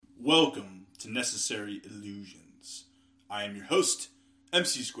Welcome to Necessary Illusions. I am your host,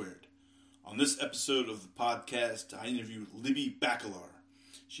 MC Squared. On this episode of the podcast, I interview Libby Bacalar.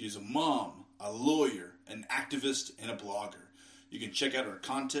 She is a mom, a lawyer, an activist, and a blogger. You can check out her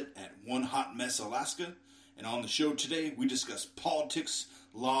content at One Hot Mess Alaska. And on the show today, we discuss politics,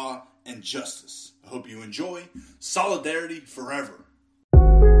 law, and justice. I hope you enjoy. Solidarity forever.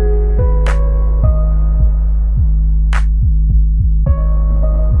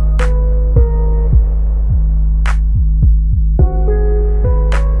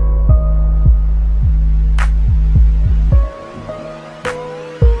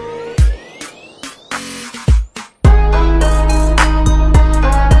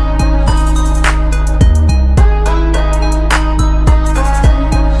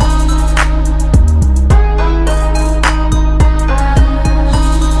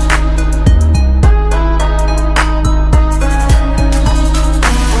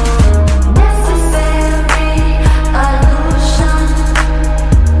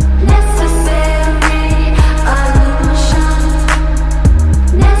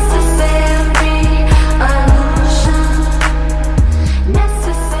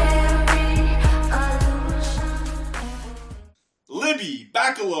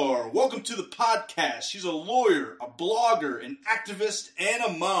 She's a lawyer, a blogger, an activist, and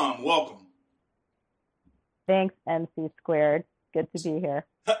a mom. Welcome. Thanks, MC Squared. Good to be here.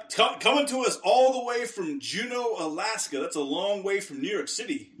 Coming to us all the way from Juneau, Alaska. That's a long way from New York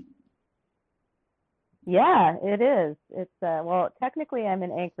City. Yeah, it is. It's well, technically, I'm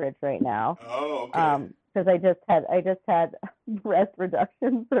in Anchorage right now. Oh, okay. Because I just had breast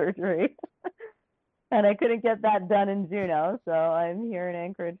reduction surgery, and I couldn't get that done in Juneau, so I'm here in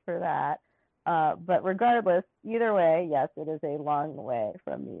Anchorage for that. But regardless, either way, yes, it is a long way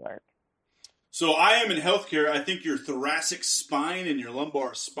from New York. So I am in healthcare. I think your thoracic spine and your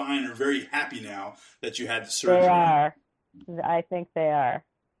lumbar spine are very happy now that you had the surgery. They are. I think they are.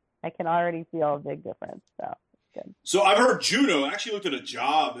 I can already feel a big difference. So it's good. So I've heard Juneau. I actually looked at a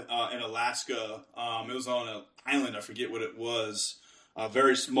job in Alaska. It was on an island. I forget what it was.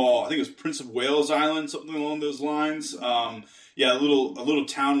 Very small. I think it was Prince of Wales Island, something along those lines. Yeah, a little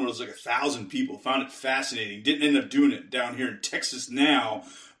town where it was like 1,000 people. Found it fascinating. Didn't end up doing it down here in Texas now.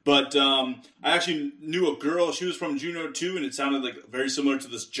 But I actually knew a girl. She was from Juneau too, and it sounded like very similar to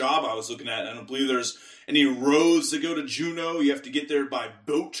this job I was looking at. I don't believe there's any roads that go to Juneau. You have to get there by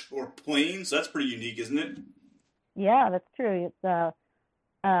boat or plane. So that's pretty unique, isn't it? Yeah, that's true.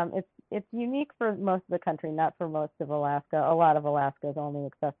 It's unique for most of the country, not for most of Alaska. A lot of Alaska is only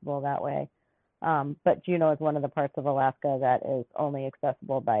accessible that way. But Juneau is one of the parts of Alaska that is only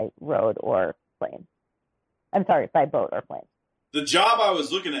accessible by road or plane. I'm sorry, by boat or plane. The job I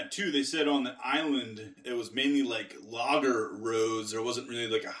was looking at, too, they said on the island, it was mainly like logger roads. There wasn't really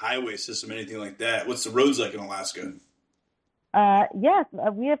like a highway system, anything like that. What's the roads like in Alaska? Yes,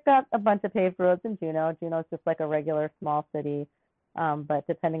 we have got a bunch of paved roads in Juneau. Juneau's just like a regular small city. But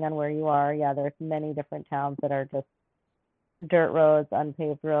depending on where you are, yeah, there's many different towns that are just dirt roads,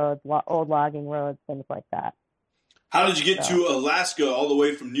 unpaved roads, old logging roads, things like that. How did you get to Alaska all the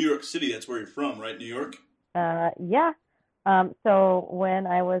way from New York City? That's where you're from, right? New York? Yeah. So when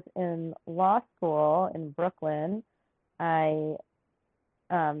I was in law school in Brooklyn, the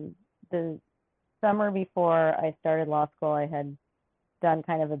summer before I started law school, I had done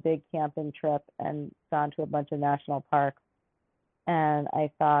kind of a big camping trip and gone to a bunch of national parks. And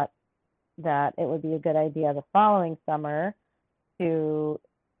I thought that it would be a good idea the following summer to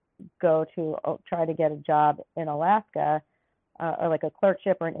go to try to get a job in Alaska, or like a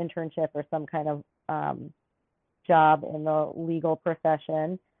clerkship or an internship or some kind of job in the legal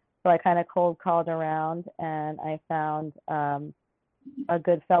profession. So I kind of cold called around, and I found a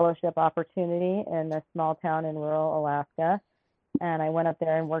good fellowship opportunity in a small town in rural Alaska. And I went up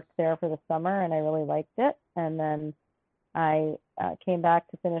there and worked there for the summer, and I really liked it. And then I came back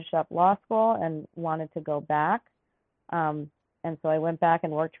to finish up law school and wanted to go back. And so I went back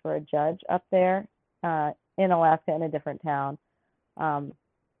and worked for a judge up there in Alaska in a different town.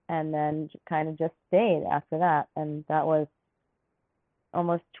 And then kind of just stayed after that. And that was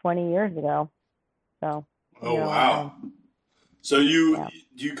almost 20 years ago. So. Oh, wow. So you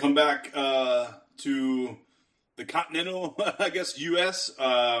come back to the continental, I guess, U.S.,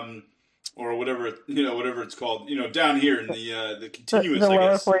 or whatever it's called, down here in the continuous, the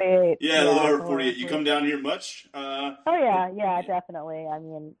lower 48. Yeah, the lower 48. You come down here much? Oh, yeah, definitely. I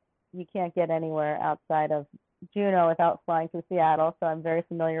mean, you can't get anywhere outside of Juneau without flying to Seattle, so I'm very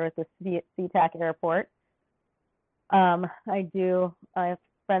familiar with the SeaTac airport. I have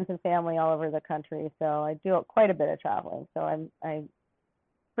friends and family all over the country, so I do quite a bit of traveling. So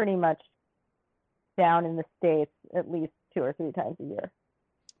pretty much down in the States at least 2 or 3 times a year.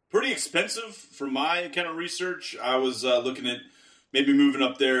 Pretty expensive for my kind of research. I was looking at maybe moving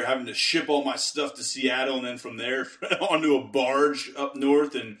up there, having to ship all my stuff to Seattle, and then from there onto a barge up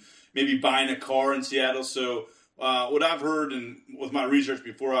north, and maybe buying a car in Seattle. So what I've heard and with my research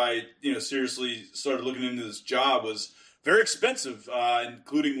before I seriously started looking into this job was very expensive,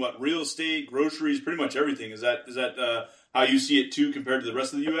 including what real estate, groceries, pretty much everything. Is that how you see it too compared to the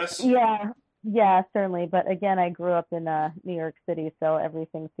rest of the U.S.? Yeah, certainly. But again, I grew up in New York City, so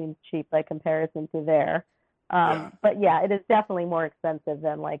everything seems cheap by comparison to there. Yeah. But yeah, it is definitely more expensive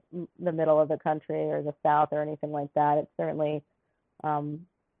than like the middle of the country or the South or anything like that. It's certainly,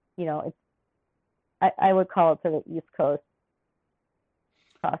 it's I would call it sort of East Coast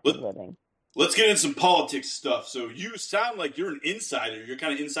cost of living. Let's get into some politics stuff. So you sound like you're an insider. You're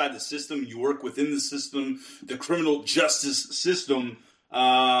kind of inside the system. You work within the system, the criminal justice system.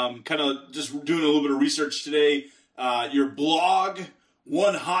 Kind of just doing a little bit of research today. Your blog,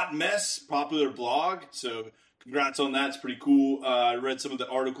 One Hot Mess, popular blog. So congrats on that. It's pretty cool. I read some of the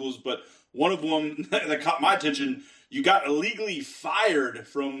articles, but one of them that caught my attention, you got illegally fired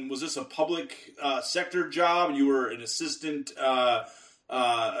from, was this a public sector job? And you were an assistant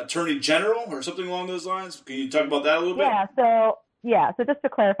attorney general or something along those lines. Can you talk about that a little bit? So just to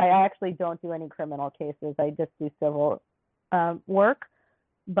clarify, I actually don't do any criminal cases. I just do civil work.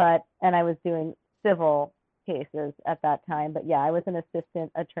 And I was doing civil cases at that time. But yeah, I was an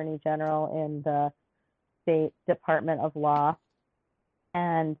assistant attorney general in the State Department of Law.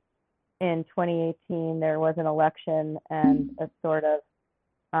 And in 2018, there was an election, and a sort of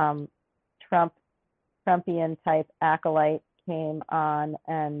Trumpian type acolyte came on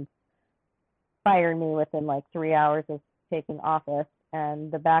and fired me within like 3 hours of taking office.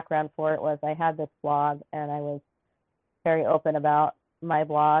 And the background for it was I had this blog, and I was very open about my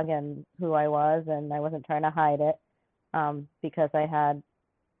blog and who I was, and I wasn't trying to hide it because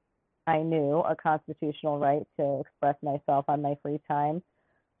I knew a constitutional right to express myself on my free time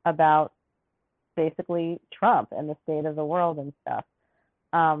about basically Trump and the state of the world and stuff.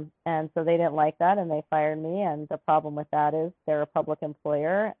 And so they didn't like that, and they fired me. And the problem with that is they're a public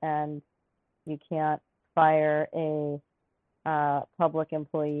employer, and you can't fire a public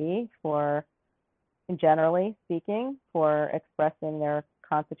employee for, generally speaking, for expressing their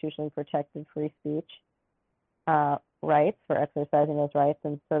constitutionally protected free speech rights, for exercising those rights.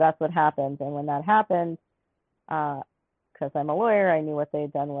 And so that's what happened. And when that happened, because I'm a lawyer, I knew what they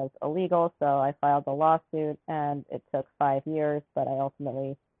had done was illegal. So I filed the lawsuit, and it took 5 years, but I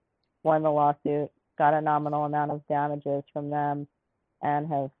ultimately won the lawsuit, got a nominal amount of damages from them, and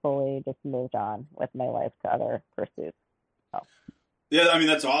have fully just moved on with my life to other pursuits. So. Yeah, I mean,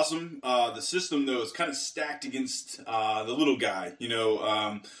 that's awesome. The system, though, is kind of stacked against the little guy.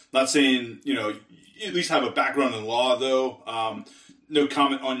 Not saying, you at least have a background in law, though. No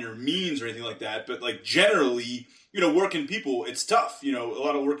comment on your means or anything like that. But, like, generally, working people, it's tough. A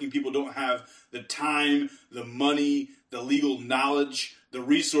lot of working people don't have the time, the money, the legal knowledge, the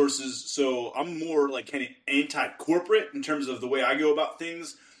resources. So I'm more, like, kind of anti-corporate in terms of the way I go about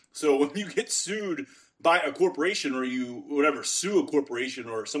things. So when you get sued by a corporation, or you sue a corporation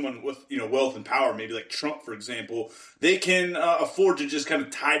or someone with wealth and power, maybe like Trump, for example, they can afford to just kind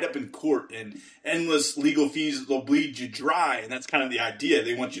of tie it up in court, and endless legal fees, they'll bleed you dry, and that's kind of the idea.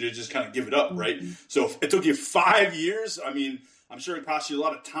 They want you to just kind of give it up, right? Mm-hmm. So if it took you 5 years, I mean, I'm sure it cost you a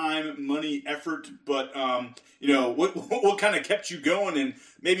lot of time, money, effort, but what kind of kept you going, and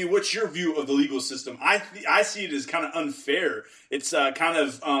maybe what's your view of the legal system? I see it as kind of unfair. It's kind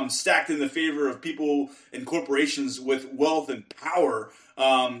of stacked in the favor of people and corporations with wealth and power.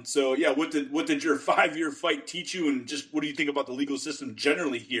 What did your 5-year fight teach you, and just what do you think about the legal system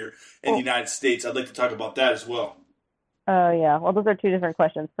generally here in the United States? I'd like to talk about that as well. Oh, yeah. Well, those are two different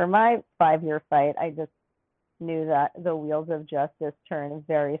questions. For my 5-year fight, I just knew that the wheels of justice turn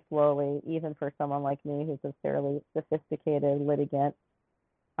very slowly, even for someone like me who's a fairly sophisticated litigant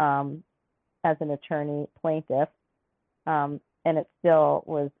as an attorney plaintiff. And it still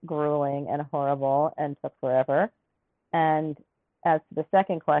was grueling and horrible and took forever. And as to the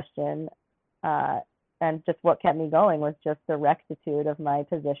second question, and just what kept me going was just the rectitude of my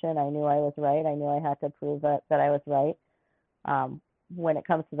position. I knew I was right. I knew I had to prove that I was right. When it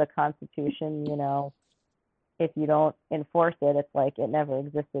comes to the Constitution, if you don't enforce it, it's like it never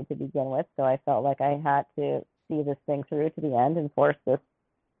existed to begin with. So I felt like I had to see this thing through to the end, enforce this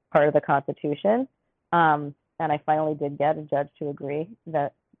part of the Constitution. And I finally did get a judge to agree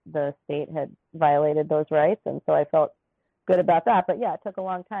that the state had violated those rights. And so I felt good about that. But yeah, it took a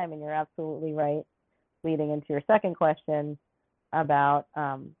long time, and you're absolutely right. Leading into your second question, about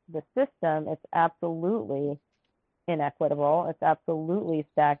the system, it's absolutely inequitable. It's absolutely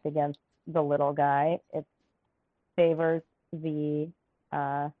stacked against the little guy. It favors the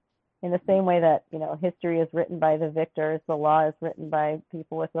in the same way that, history is written by the victors, the law is written by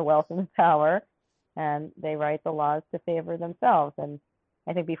people with the wealth and the power, and they write the laws to favor themselves. And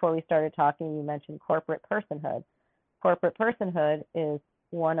I think before we started talking, you mentioned corporate personhood. Corporate personhood is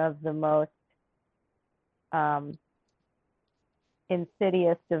one of the most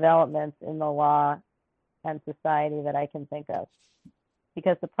insidious developments in the law and society that I can think of.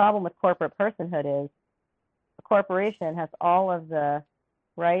 Because the problem with corporate personhood is a corporation has all of the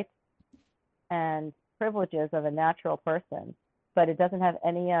rights and privileges of a natural person, but it doesn't have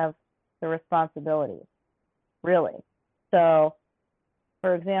any of the responsibilities, really. So,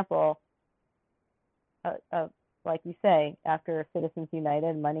 for example, like you say, after Citizens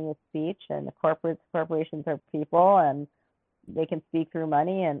United, money is speech, and the corporations are people, and they can speak through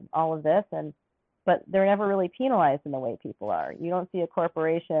money and all of this, but they're never really penalized in the way people are. You don't see a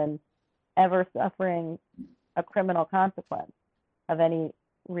corporation ever suffering a criminal consequence of any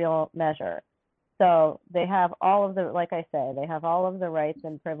real measure. So they have all of the, like I say, they have all of the rights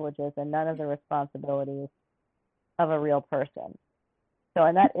and privileges and none of the responsibilities of a real person. So,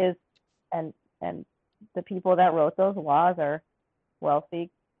 and that is, and the people that wrote those laws are wealthy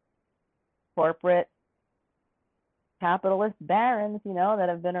corporate capitalist barons, that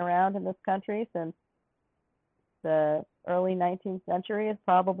have been around in this country since the early 19th century is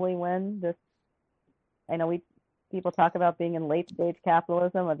probably when this, I know people talk about being in late stage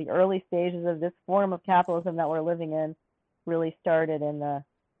capitalism, or the early stages of this form of capitalism that we're living in really started in the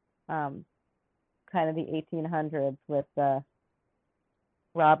kind of the 1800s with the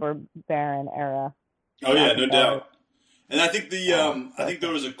robber baron era. Oh yeah, no doubt. And I think I think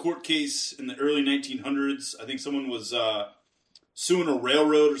there was a court case in the early 1900s. I think someone was suing a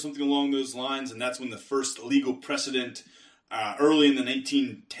railroad or something along those lines, and that's when the first legal precedent, early in the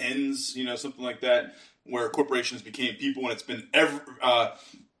 1910s, something like that, where corporations became people, and it's been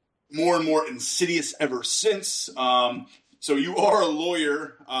more and more insidious ever since. So you are a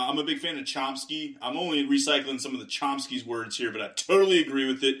lawyer. I'm a big fan of Chomsky. I'm only recycling some of the Chomsky's words here, but I totally agree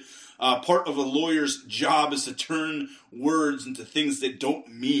with it. Part of a lawyer's job is to turn words into things that don't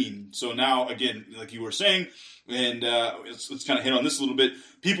mean. So now, again, like you were saying, and let's kind of hit on this a little bit.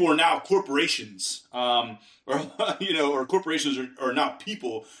 People are now corporations, or corporations are now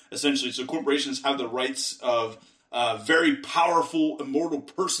people, essentially. So corporations have the rights of very powerful, immortal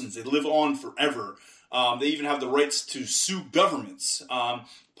persons. They live on forever. They even have the rights to sue governments.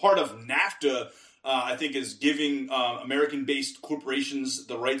 Part of NAFTA, I think, is giving American-based corporations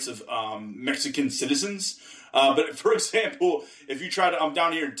the rights of Mexican citizens. But for example, if you try to, I'm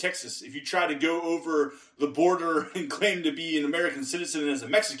down here in Texas, if you try to go over the border and claim to be an American citizen as a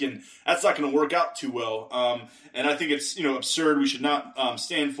Mexican, that's not going to work out too well. And I think it's, absurd. We should not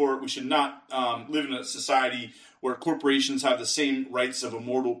stand for it. We should not live in a society where corporations have the same rights of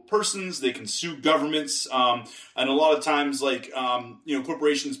immortal persons. They can sue governments. And a lot of times,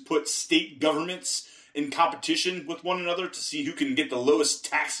 corporations put state governments in competition with one another to see who can get the lowest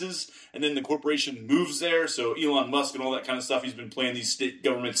taxes, and then the corporation moves there. So Elon Musk and all that kind of stuff, he's been playing these state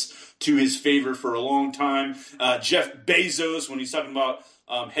governments to his favor for a long time. Jeff Bezos, when he's talking about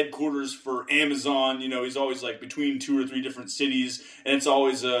headquarters for Amazon, he's always like between 2 or 3 different cities, and it's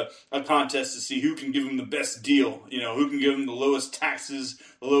always a contest to see who can give him the best deal, who can give him the lowest taxes,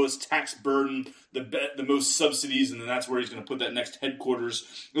 the lowest tax burden, the most subsidies, and then that's where he's going to put that next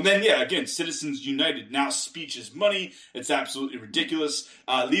headquarters. And then, again, Citizens United, now speech is money. It's absolutely ridiculous.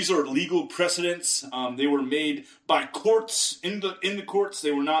 These are legal precedents. They were made by courts, in the courts.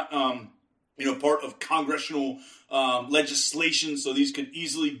 They were not part of congressional legislation, so these could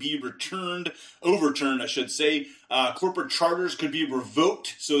easily be overturned, I should say. Corporate charters could be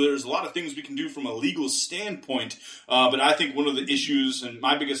revoked, so there's a lot of things we can do from a legal standpoint, but I think one of the issues, and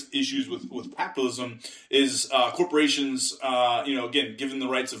my biggest issues with capitalism, is corporations, again, given the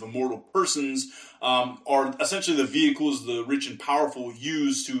rights of immortal persons, are essentially the vehicles the rich and powerful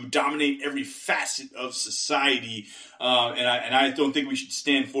use to dominate every facet of society, and I don't think we should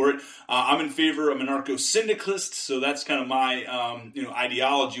stand for it. I'm in favor of anarcho-syndicalist, so that's kind of my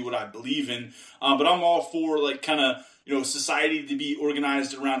ideology, what I believe in. But I'm all for society to be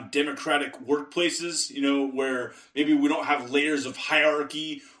organized around democratic workplaces, where maybe we don't have layers of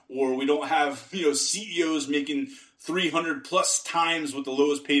hierarchy, or we don't have CEOs making 300 plus times what the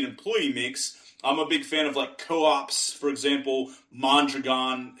lowest paid employee makes. I'm a big fan of co-ops, for example,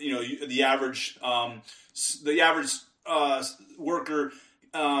 Mondragon. The average worker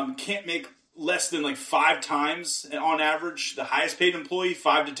can't make less than like 5 times on average the highest paid employee,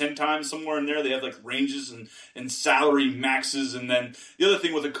 5 to 10 times, somewhere in there. They have like ranges and salary maxes. And then the other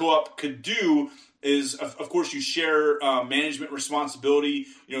thing what the co-op could do is, of course, you share management responsibility.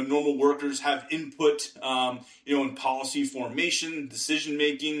 Normal workers have input, in policy formation, decision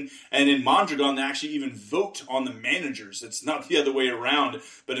making, and in Mondragon, they actually even vote on the managers. It's not the other way around,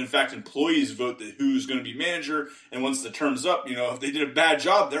 but in fact, employees vote who's going to be manager. And once the term's up, if they did a bad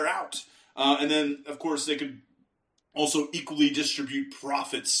job, they're out. And then, of course, they could also equally distribute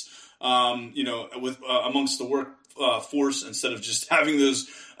profits, with amongst the workforce instead of just having those,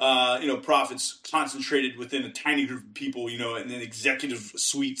 profits concentrated within a tiny group of people, in the executive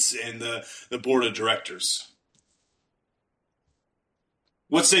suites and the board of directors.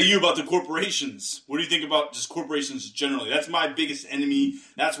 What say you about the corporations? What do you think about just corporations generally? That's my biggest enemy.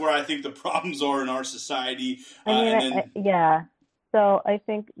 That's where I think the problems are in our society. Yeah. So I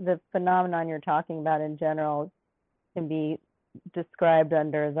think the phenomenon you're talking about in general can be described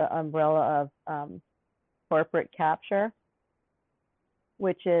under the umbrella of corporate capture,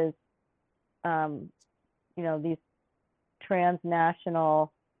 which is, these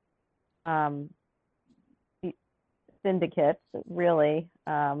transnational syndicates really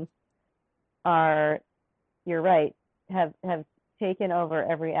are, you're right, have taken over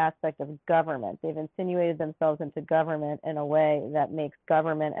every aspect of government. They've insinuated themselves into government in a way that makes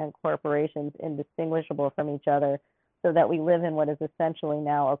government and corporations indistinguishable from each other, so that we live in what is essentially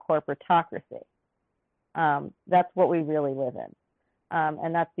now a corporatocracy. That's what we really live in.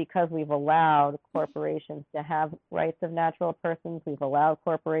 And that's because we've allowed corporations to have rights of natural persons. We've allowed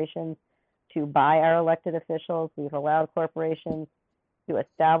corporations to buy our elected officials. We've allowed corporations to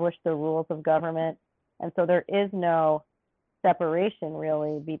establish the rules of government. And so there is no separation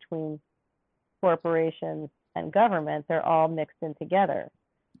really between corporations and government. They're all mixed in together.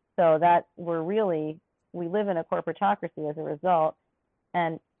 So that we live in a corporatocracy as a result.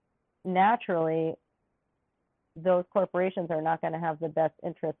 And naturally, those corporations are not going to have the best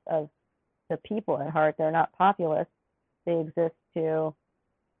interests of the people at heart. They're not populist. They exist to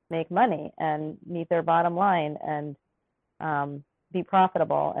make money and meet their bottom line and be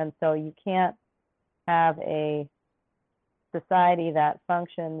profitable. And so you can't have a society that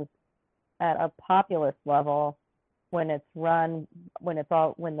functions at a populist level when it's run, when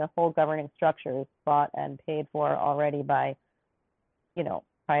the whole governing structure is bought and paid for already by,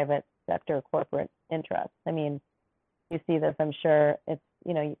 private sector corporate interests. I mean, you see this, I'm sure it's,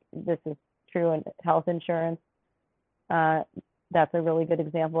 this is true in health insurance. That's a really good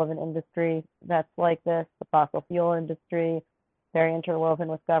example of an industry that's like this. The fossil fuel industry, very interwoven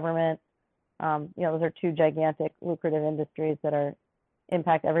with government. Those are two gigantic lucrative industries that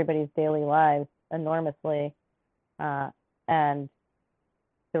impact everybody's daily lives enormously. And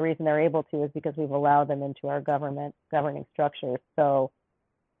the reason they're able to is because we've allowed them into our government governing structure so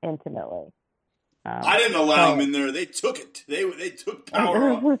intimately. I didn't allow them in there. They took it. They took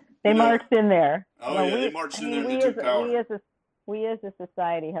power. They marched in there. They marched in there. They took power. We as a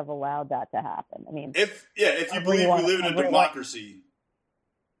society have allowed that to happen. I mean, if you believe we live in a democracy,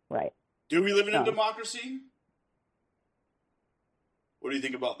 right? Do we live in a democracy? What do you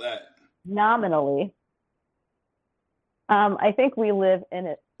think about that? Nominally, I think we live in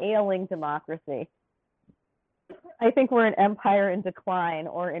an ailing democracy. I think we're an empire in decline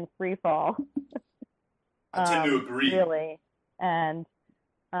or in free fall. I tend to agree. Really. And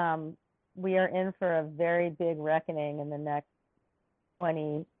we are in for a very big reckoning in the next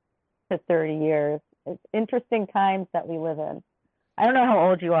 20 to 30 years. It's interesting times that we live in. I don't know how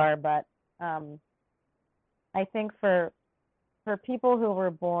old you are, but I think for people who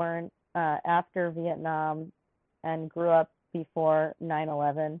were born after Vietnam and grew up before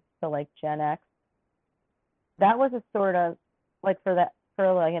 9/11, so like Gen X, that was a sort of like for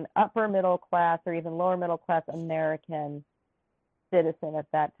like an upper middle class or even lower middle class American citizen at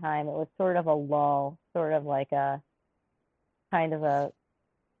that time. It was sort of a lull, sort of like a kind of a,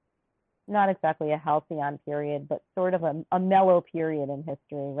 not exactly a halcyon period, but sort of a mellow period in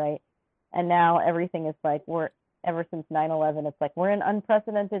history, right? And now everything is like, ever since 9/11, it's like we're in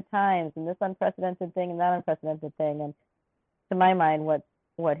unprecedented times and this unprecedented thing and that unprecedented thing. And to my mind,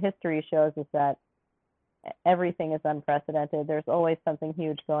 what history shows is that everything is unprecedented. There's always something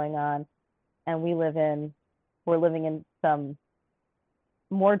huge going on, and we're living in some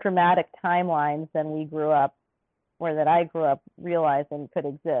more dramatic timelines than we grew up, or that I grew up realizing could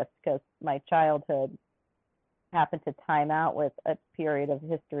exist, because my childhood happened to time out with a period of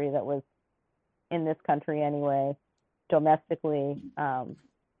history that was, in this country anyway, domestically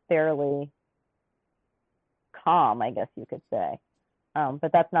fairly calm, I guess you could say.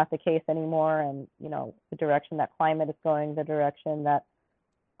 But that's not the case anymore. And, the direction that climate is going, the direction that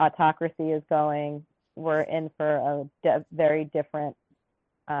autocracy is going, we're in for a very different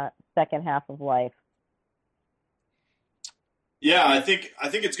second half of life. Yeah, I think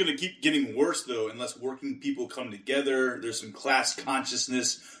it's going to keep getting worse though, unless working people come together. There's some class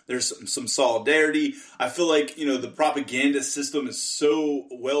consciousness. There's some solidarity. I feel like the propaganda system is so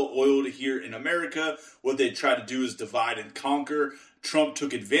well oiled here in America. What they try to do is divide and conquer. Trump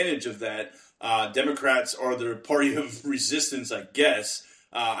took advantage of that. Democrats are the party of resistance, I guess.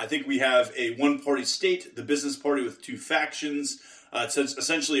 I think we have a one-party state, the business party with two factions. It's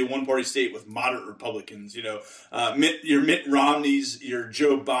essentially a one-party state with moderate Republicans. Your Mitt Romneys, your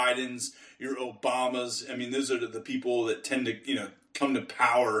Joe Bidens, your Obamas. I mean, those are the people that tend to, come to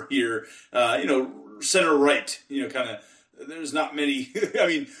power here. Center right. Kind of. There's not many. I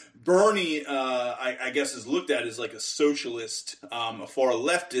mean, Bernie, I guess, is looked at as like a socialist, a far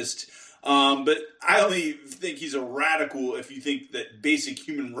leftist. But I only think he's a radical if you think that basic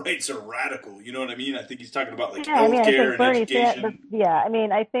human rights are radical. You know what I mean? I think he's talking about like healthcare and education.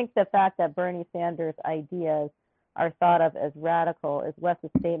 I think the fact that Bernie Sanders' ideas are thought of as radical is less a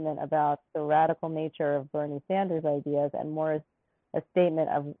statement about the radical nature of Bernie Sanders' ideas and more as a statement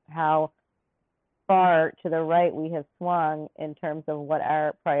of how far to the right we have swung in terms of what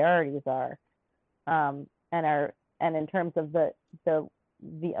our priorities are, and in terms of the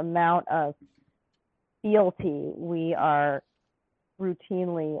amount of fealty we are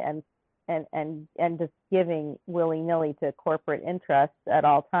routinely and just giving willy-nilly to corporate interests at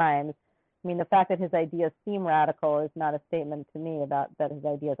all times. I mean, the fact that his ideas seem radical is not a statement to me about that his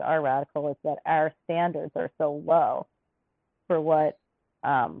ideas are radical. It's that our standards are so low for what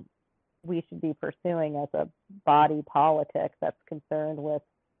we should be pursuing as a body politic that's concerned with,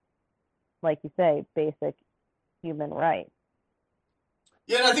 like you say, basic human rights.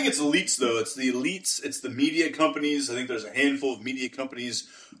 Yeah, and I think it's elites, though. It's the elites. It's the media companies. I think there's a handful of media companies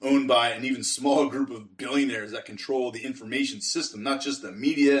owned by an even smaller group of billionaires that control the information system, not just the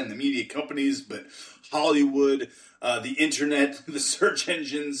media and the media companies, but Hollywood, the internet, the search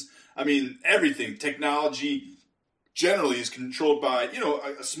engines. I mean, everything. Technology generally is controlled by,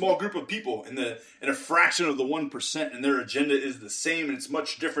 a small group of people in a fraction of the 1%, and their agenda is the same, and it's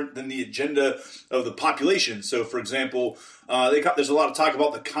much different than the agenda of the population. So, for example, there's a lot of talk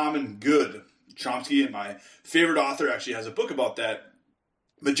about the common good. Chomsky, my favorite author, actually has a book about that.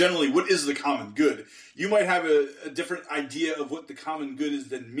 But generally, what is the common good? You might have a different idea of what the common good is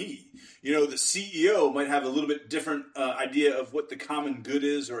than me. The CEO might have a little bit different idea of what the common good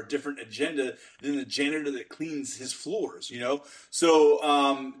is, or a different agenda than the janitor that cleans his floors,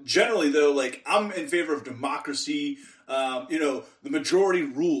 So generally, though, like, I'm in favor of democracy. The majority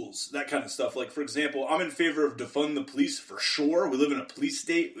rules, that kind of stuff. Like, for example, I'm in favor of defund the police for sure. We live in a police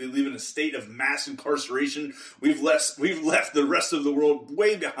state. We live in a state of mass incarceration. We've left the rest of the world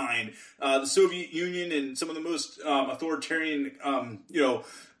way behind. The Soviet Union and some of the most authoritarian,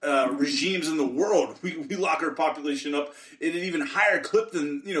 regimes in the world. We lock our population up at an even higher clip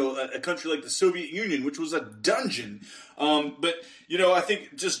than, a country like the Soviet Union, which was a dungeon. But I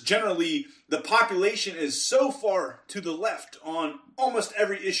think just generally the population is so far to the left on almost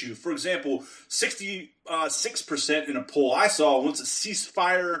every issue. For example, 66% in a poll I saw wants a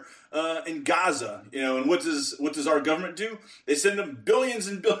ceasefire in Gaza. And what does our government do? They send them billions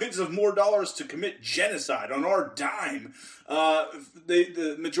and billions of more dollars to commit genocide on our dime.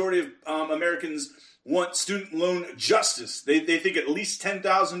 The majority of Americans want student loan justice. They think at least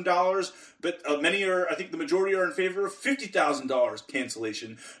 $10,000, but I think the majority are in favor of $50,000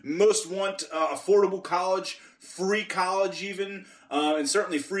 cancellation. Most want affordable college, free college even, and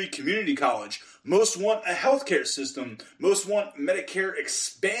certainly free community college. Most want a healthcare system. Most want Medicare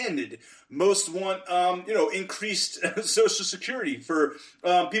expanded. Most want, increased Social Security for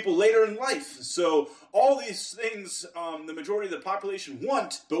people later in life. So all these things, the majority of the population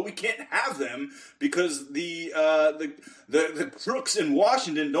want, but we can't have them because the crooks in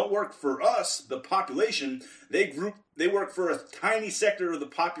Washington don't work for us, the population. They work for a tiny sector of the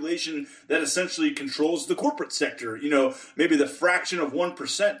population that essentially controls the corporate sector. Maybe the fraction of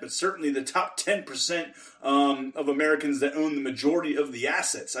 1%, but certainly the top 10% of Americans that own the majority of the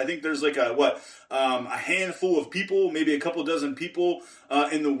assets. I think there's like a handful of people, maybe a couple dozen people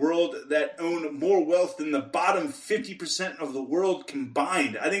in the world that own more wealth than the bottom 50% of the world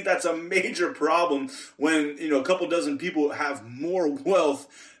combined. I think that's a major problem when, a couple dozen people have more wealth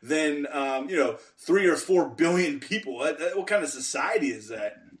than, 3 or 4 billion people. What kind of society is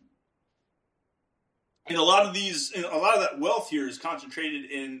that? And a lot of that wealth here is concentrated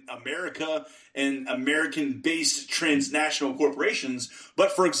in America and American-based transnational corporations.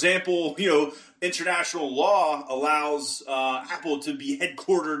 But for example, international law allows Apple to be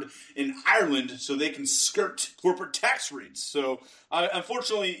headquartered in Ireland so they can skirt corporate tax rates. So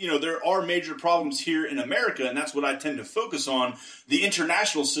unfortunately, there are major problems here in America, and that's what I tend to focus on. The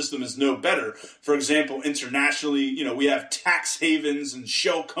international system is no better. For example, internationally, we have tax havens and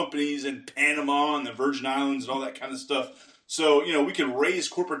shell companies in Panama and the Virgin Islands and all that kind of stuff. So, we can raise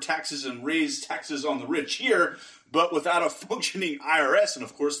corporate taxes and raise taxes on the rich here, but without a functioning IRS. And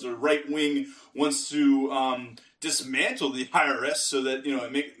of course, the right wing wants to dismantle the IRS so that,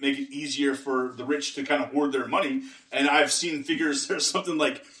 make it easier for the rich to kind of hoard their money. And I've seen figures, there's something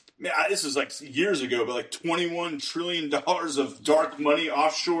like, this is like years ago, but like $21 trillion of dark money,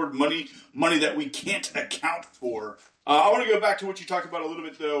 offshore money that we can't account for. I want to go back to what you talked about a little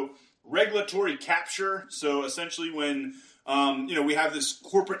bit, though. Regulatory capture. So essentially when, we have this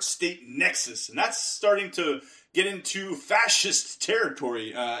corporate state nexus, and that's starting to get into fascist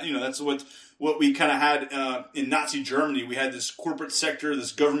territory. That's what we kind of had in Nazi Germany. We had this corporate sector,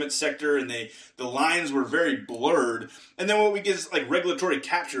 this government sector, and the lines were very blurred. And then what we get is like regulatory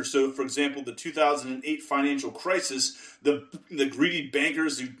capture. So, for example, the 2008 financial crisis, the greedy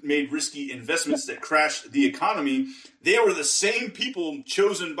bankers who made risky investments that crashed the economy, they were the same people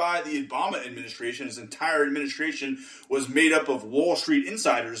chosen by the Obama administration. His entire administration was made up of Wall Street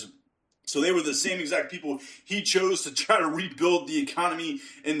insiders. So they were the same exact people he chose to try to rebuild the economy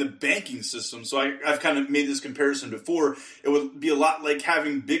and the banking system. So I've kind of made this comparison before. It would be a lot like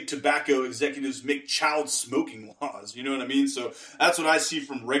having big tobacco executives make child smoking laws. You know what I mean? So that's what I see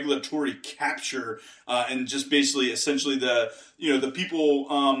from regulatory capture, and just basically, essentially, the people,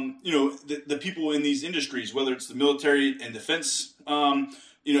 the people in these industries, whether it's the military and defense,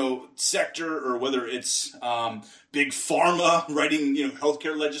 sector, or whether it's big pharma writing,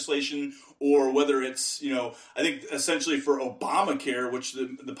 healthcare legislation, or whether it's, I think essentially for Obamacare, which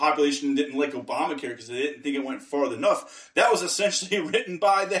the population didn't like Obamacare because they didn't think it went far enough. That was essentially written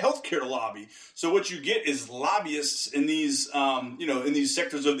by the healthcare lobby. So what you get is lobbyists in these, in these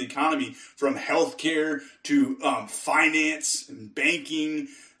sectors of the economy, from healthcare to finance and banking,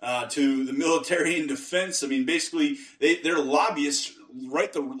 to the military and defense. I mean, basically, they're lobbyists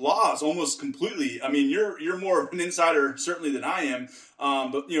write the laws almost completely. I mean, you're more of an insider certainly than I am.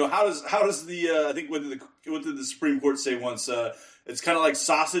 But how does the I think what did the Supreme Court say once? It's kind of like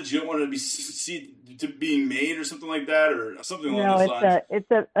sausage. You don't want to see being made or something like that, or something along those lines.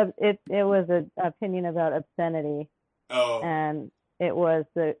 It was an opinion about obscenity. Oh. And it was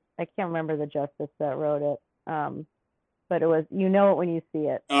I can't remember the justice that wrote it. But it was, it when you see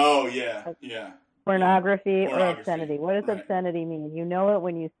it. Oh, yeah, yeah. Pornography or obscenity. What does obscenity mean? You know it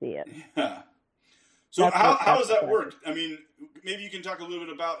when you see it. Yeah. So how does that work? I mean, maybe you can talk a little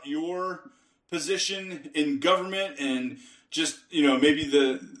bit about your position in government and just,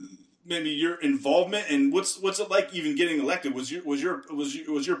 maybe your involvement, and what's it like even getting elected? Was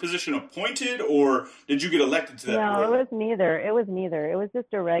your position appointed, or did you get elected to that? No, it was neither. It was just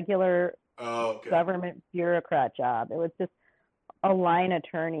a regular government bureaucrat job. It was just a line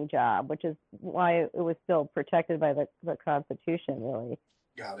attorney job, which is why it was still protected by the Constitution, really.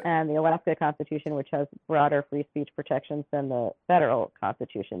 Got it. And the Alaska Constitution, which has broader free speech protections than the federal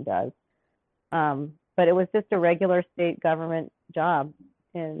Constitution does. But it was just a regular state government job.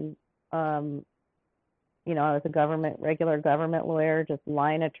 And, I was a regular government lawyer, just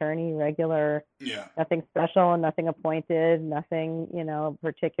line attorney, regular, nothing special, nothing appointed, nothing,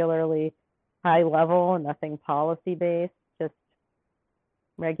 particularly high level, nothing policy based, just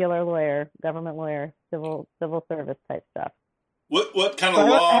regular lawyer, government lawyer, civil service type stuff. What kind of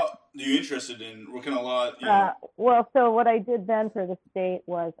law are you interested in? What kind of law? Well, so what I did then for the state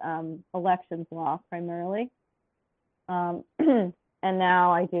was elections law primarily, and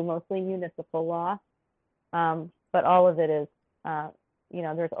now I do mostly municipal law. But all of it is,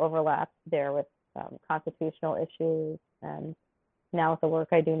 there's overlap there with constitutional issues, and now with the work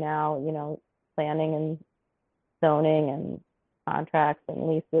I do now, planning and zoning and contracts and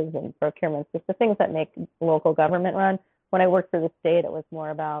leases and procurements, just the things that make local government run. When I worked for the state, it was more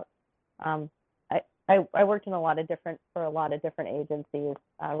about, I worked in for a lot of different agencies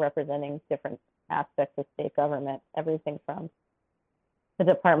representing different aspects of state government, everything from the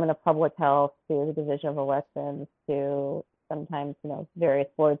Department of Public Health to the Division of Elections to sometimes, various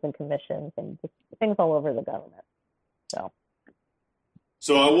boards and commissions and just things all over the government.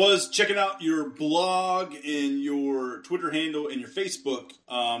 So I was checking out your blog and your Twitter handle and your Facebook.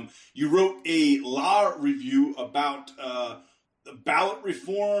 You wrote a law review about ballot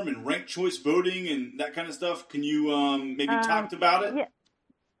reform and ranked choice voting and that kind of stuff. Can you maybe talk about it?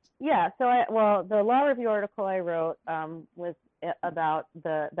 Yeah. So, the law review article I wrote was about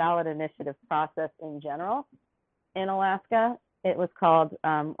the ballot initiative process in general in Alaska. It was called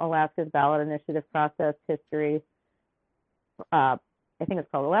Alaska's Ballot Initiative Process History. I think it's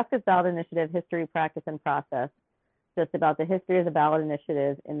called Alaska's Ballot Initiative History, Practice, and Process. Just about the history of the ballot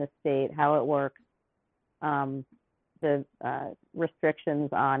initiative in the state, how it works, the restrictions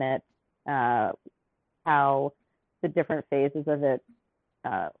on it, how the different phases of it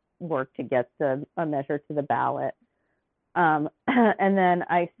work to get a measure to the ballot. And then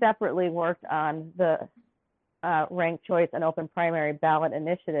I separately worked on the ranked choice and open primary ballot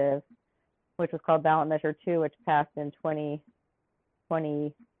initiative, which was called Ballot Measure 2, which passed in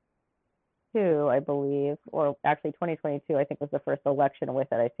 2022, I believe, or actually 2022, I think was the first election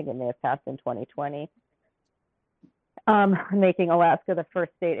with it. I think it may have passed in 2020. Making Alaska the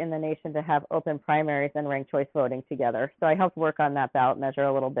first state in the nation to have open primaries and ranked choice voting together. So I helped work on that ballot measure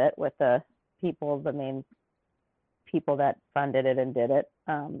a little bit with the main people that funded it and did it.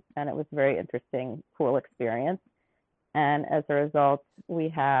 And it was a very interesting, cool experience. And as a result, we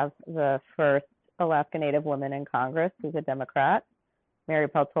have the first Alaska Native woman in Congress who's a Democrat, Mary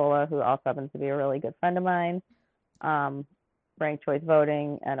Peltola, who also happens to be a really good friend of mine. Ranked choice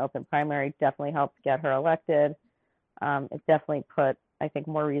voting and open primary definitely helped get her elected. It definitely put, I think,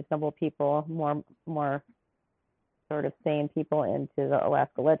 more reasonable people, more sort of sane people into the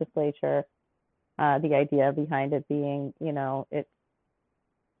Alaska legislature. The idea behind it being, it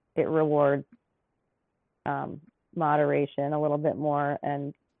rewards moderation a little bit more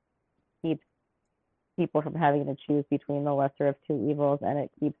and keeps people from having to choose between the lesser of two evils, and it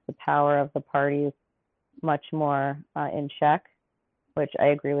keeps the power of the parties much more in check, which I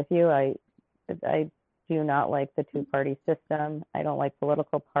agree with you. I do not like the two-party system. I don't like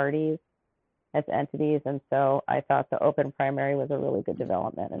political parties as entities, and so I thought the open primary was a really good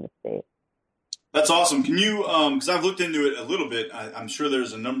development in the state. That's awesome. Can you, because I've looked into it a little bit, I'm sure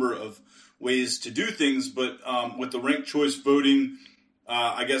there's a number of ways to do things, but with the ranked choice voting,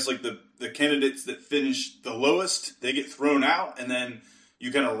 I guess like the candidates that finish the lowest, they get thrown out, and then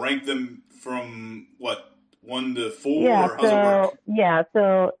you kind of rank them from, 1 to 4? Yeah, or how's it work? Yeah,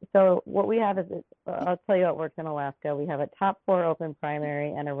 so what we have is, I'll tell you how it works in Alaska. We have a top 4 open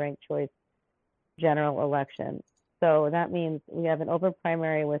primary and a ranked choice general election. So that means we have an open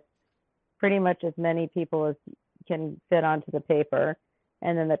primary with pretty much as many people as can fit onto the paper.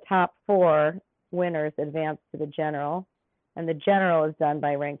 And then the top 4 winners advance to the general. And the general is done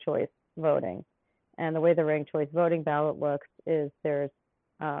by ranked choice voting. And the way the ranked choice voting ballot looks is there's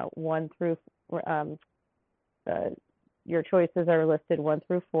 1 through, your choices are listed 1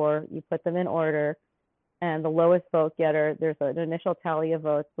 through 4. You put them in order. And the lowest vote getter, there's an initial tally of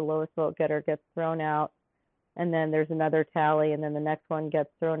votes. The lowest vote getter gets thrown out. And then there's another tally, and then the next one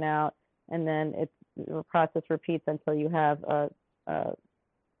gets thrown out. And then the process repeats until you have a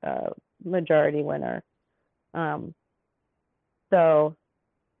majority winner. So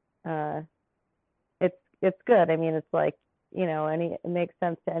it's good. I mean, it's like, it makes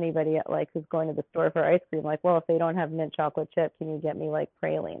sense to anybody like who's going to the store for ice cream. Like, well, if they don't have mint chocolate chip, can you get me like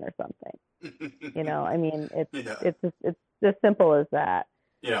praline or something? I mean, it's as simple as that.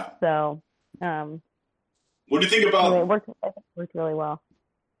 Yeah. So, what do you think about? Anyway, it worked really well.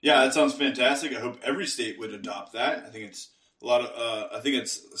 Yeah, that sounds fantastic. I hope every state would adopt that. I think it's I think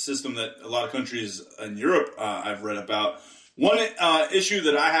it's a system that a lot of countries in Europe I've read about. One issue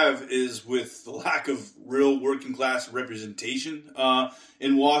that I have is with the lack of real working class representation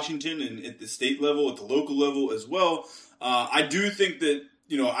in Washington and at the state level, at the local level as well. I do think that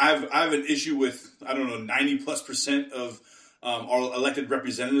I have an issue with 90+% of our elected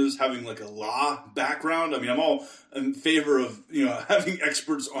representatives having like a law background. I mean, I'm all in favor of having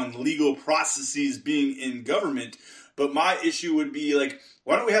experts on legal processes being in government. But my issue would be like,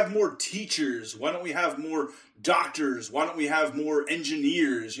 why don't we have more teachers? Why don't we have more doctors? Why don't we have more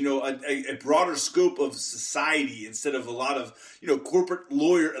engineers? A broader scope of society instead of a lot of, corporate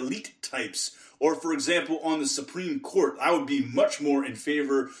lawyer elite types. Or, for example, on the Supreme Court, I would be much more in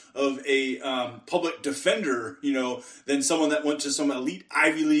favor of a public defender, than someone that went to some elite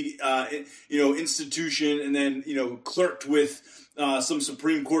Ivy League, institution and then, clerked with some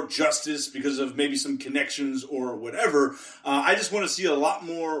Supreme Court justice because of maybe some connections or whatever. I just want to see a lot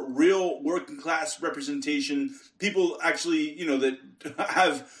more real working class representation. People actually, that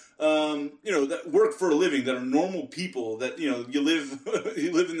have, that work for a living, that are normal people, that, you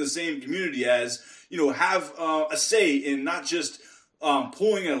live in the same community as, have a say in not just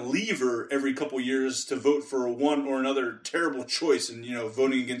pulling a lever every couple years to vote for one or another terrible choice, and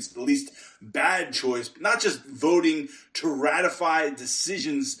voting against the least bad choice, not just voting to ratify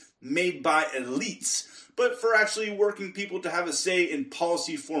decisions made by elites, but for actually working people to have a say in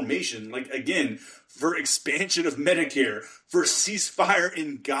policy formation. Like, again, for expansion of Medicare, for ceasefire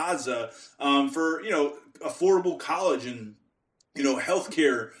in Gaza, for affordable college and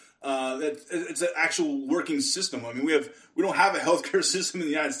healthcare. That it's an actual working system. I mean, we don't have a healthcare system in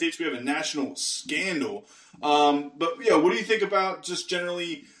the United States. We have a national scandal. But what do you think about just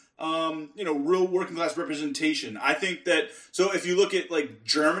generally, real working class representation? I think that, so if you look at like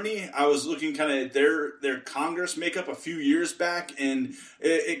Germany, I was looking kind of at their Congress makeup a few years back, and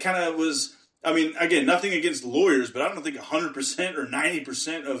it kind of was. I mean, again, nothing against lawyers, but I don't think 100% or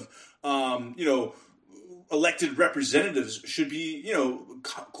 90% of elected representatives should be,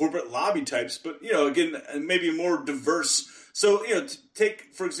 corporate lobby types, but, again, maybe more diverse. So,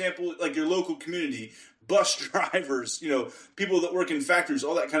 take, for example, like your local community, bus drivers, people that work in factories,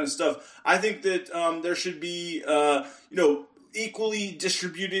 all that kind of stuff. I think that there should be, equally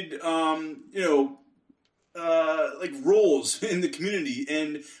distributed, like roles in the community,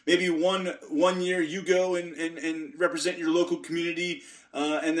 and maybe one year you go and represent your local community,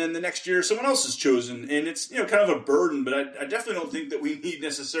 and then the next year someone else is chosen, and it's kind of a burden. But I definitely don't think that we need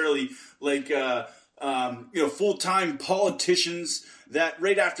necessarily like full-time politicians that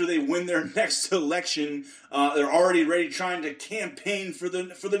right after they win their next election, they're already ready trying to campaign for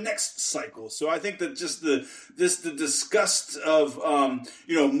the next cycle. So I think that just the disgust of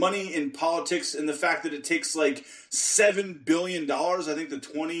money in politics, and the fact that it takes like $7 billion. I think the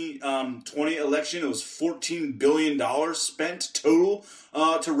 2020 election, it was $14 billion spent total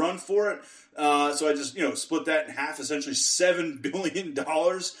to run for it. So I just split that in half, essentially $7 billion.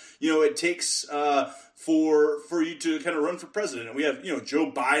 It takes for you to kind of run for president. And we have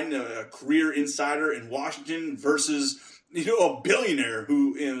Joe Biden, a career insider in Washington, versus a billionaire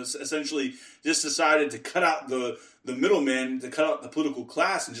who essentially just decided to cut out the middleman, to cut out the political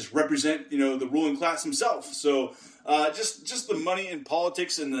class, and just represent the ruling class himself. So just the money in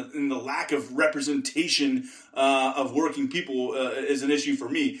politics and the lack of representation of working people is an issue for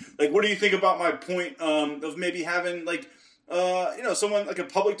me. Like, what do you think about my point of maybe having like someone like a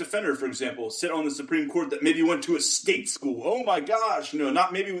public defender, for example, sit on the Supreme Court that maybe went to a state school? Oh my gosh,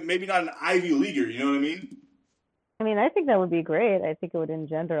 not maybe not an Ivy Leaguer. You know what I mean? I mean, I think that would be great. I think it would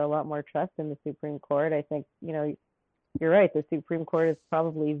engender a lot more trust in the Supreme Court. I think, you're right. The Supreme Court is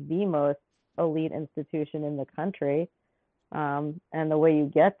probably the most elite institution in the country. And the way you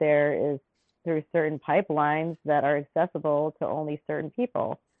get there is through certain pipelines that are accessible to only certain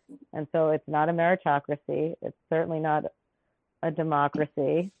people. And so it's not a meritocracy. It's certainly not a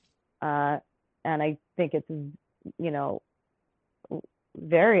democracy. And I think it's,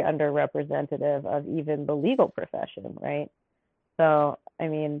 very underrepresentative of even the legal profession, right? So, I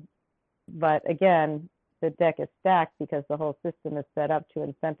mean, but again, the deck is stacked because the whole system is set up to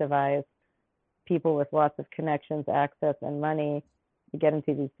incentivize people with lots of connections, access, and money to get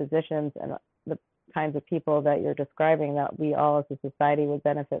into these positions, and the kinds of people that you're describing that we all as a society would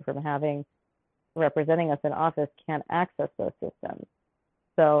benefit from having representing us in office can't access those systems.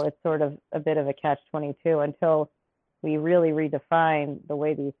 So it's sort of a bit of a catch-22 until we really redefine the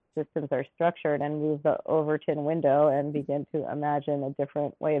way these systems are structured and move the Overton window and begin to imagine a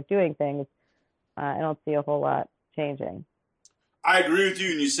different way of doing things. I don't see a whole lot changing. I agree with you,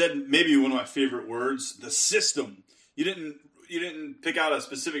 and you said maybe one of my favorite words, the system. You didn't pick out a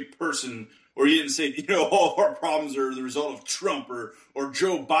specific person, or you didn't say, all of our problems are the result of Trump or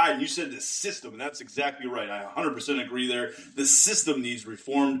Joe Biden. You said the system, and that's exactly right. I 100% agree there. The system needs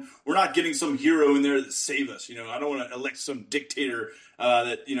reformed. We're not getting some hero in there that save us. I don't want to elect some dictator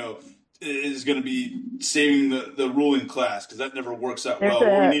that, is going to be saving the ruling class, because that never works out well.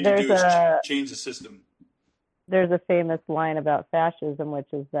 What we need to do is change the system. There's a famous line about fascism, which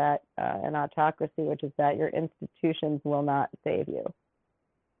is that an autocracy, which is that your institutions will not save you.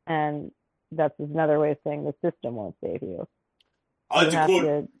 And that's another way of saying the system won't save you. I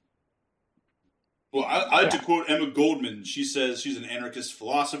like to quote Emma Goldman. She says, she's an anarchist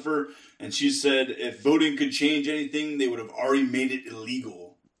philosopher, and she said, if voting could change anything, they would have already made it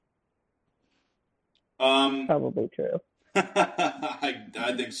illegal. Probably true.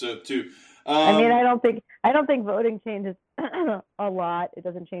 I think so too. I mean, I don't think voting changes a lot. It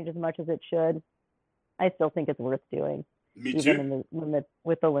doesn't change as much as it should. I still think it's worth doing. Me too. Even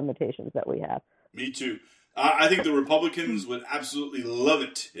with the limitations that we have. Me too. I think the Republicans would absolutely love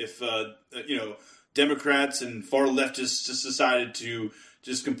it if Democrats and far leftists just decided to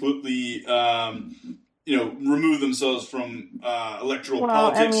just completely remove themselves from electoral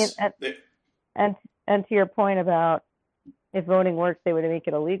Well, I mean, politics. and to your point about if voting works, they would make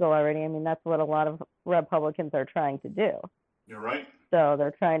it illegal already. I mean, that's what a lot of Republicans are trying to do. You're right. So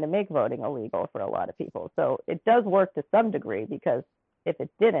they're trying to make voting illegal for a lot of people. So it does work to some degree, because if it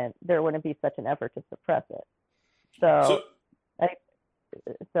didn't, there wouldn't be such an effort to suppress it. So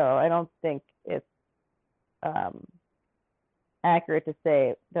I don't think it's accurate to say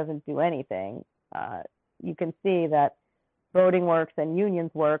it doesn't do anything. You can see that voting works and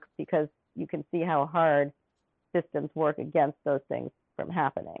unions work because you can see how hard systems work against those things from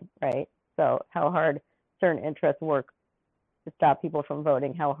happening, right? So how hard certain interests work to stop people from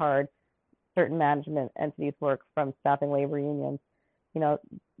voting, how hard certain management entities work from stopping labor unions.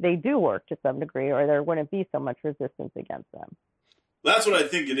 They do work to some degree, or there wouldn't be so much resistance against them. That's what I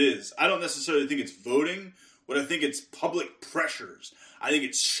think it is. I don't necessarily think it's voting. What I think it's public pressures. I think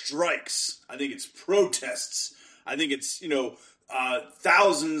it's strikes. I think it's protests. I think it's,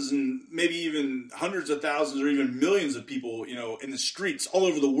 thousands and maybe even hundreds of thousands or even millions of people, in the streets all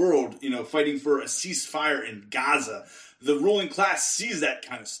over the world, fighting for a ceasefire in Gaza. The ruling class sees that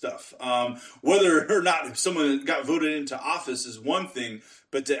kind of stuff. Whether or not someone got voted into office is one thing,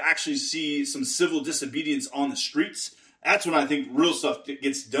 but to actually see some civil disobedience on the streets, that's when I think real stuff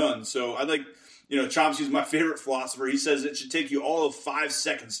gets done. So I like, Chomsky's my favorite philosopher. He says it should take you all of 5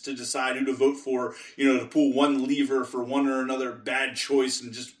 seconds to decide who to vote for, to pull one lever for one or another bad choice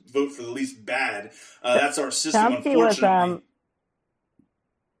and just vote for the least bad. That's our system, unfortunately.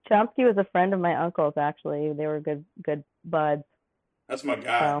 Chomsky was a friend of my uncle's, actually. They were good buds. That's my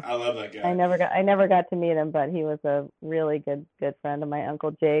guy. So, I love that guy. I never got to meet him, but he was a really good friend of my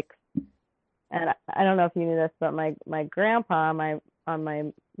Uncle Jake's. And I don't know if you knew this, but my grandpa, on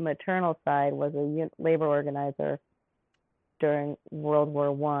my maternal side, was a labor organizer during World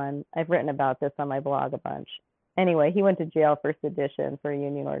War I. I've written about this on my blog a bunch. Anyway, he went to jail for sedition for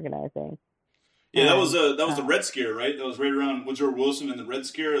union organizing. Yeah, that was the Red Scare, right? That was right around Woodrow Wilson and the Red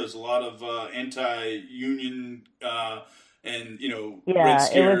Scare. There's a lot of anti-union and Red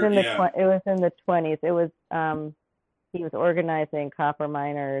Scare. It was in the 20s. It was he was organizing copper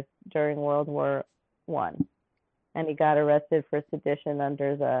miners during World War I, and he got arrested for sedition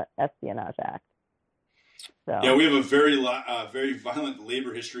under the Espionage Act. So. Yeah, we have a very violent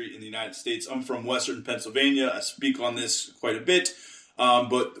labor history in the United States. I'm from Western Pennsylvania. I speak on this quite a bit.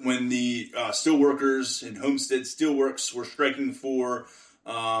 But when the steelworkers and Homestead Steelworks were striking for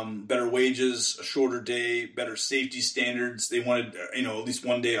better wages, a shorter day, better safety standards, they wanted at least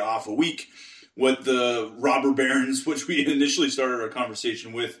one day off a week. What the robber barons, which we initially started our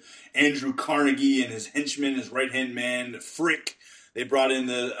conversation with, Andrew Carnegie and his henchman, his right-hand man, Frick, they brought in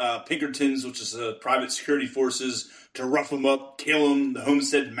the Pinkertons, which is private security forces, to rough them up, kill them. The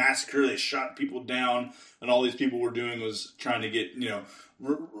Homestead Massacre, they shot people down, and all these people were doing was trying to get,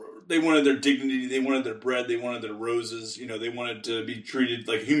 they wanted their dignity, they wanted their bread, they wanted their roses, they wanted to be treated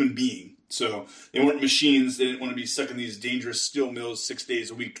like a human being. So they weren't machines. They didn't want to be stuck in these dangerous steel mills 6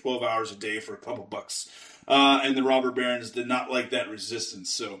 days a week, 12 hours a day for a couple bucks. And the robber barons did not like that resistance.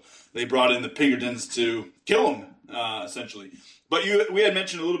 So they brought in the Pinkertons to kill them, essentially. But we had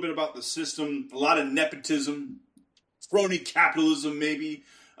mentioned a little bit about the system, a lot of nepotism, crony capitalism maybe.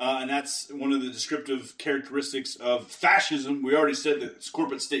 And that's one of the descriptive characteristics of fascism. We already said that it's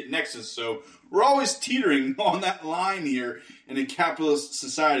corporate state nexus, so we're always teetering on that line here in a capitalist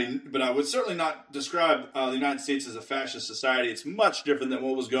society. But I would certainly not describe the United States as a fascist society. It's much different than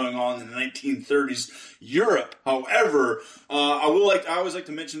what was going on in the 1930s Europe. However, I always like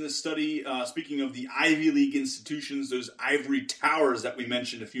to mention this study, speaking of the Ivy League institutions, those ivory towers that we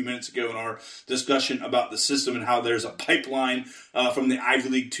mentioned a few minutes ago in our discussion about the system and how there's a pipeline from the Ivy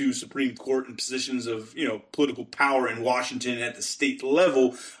League to Supreme Court and positions of political power in Washington at the state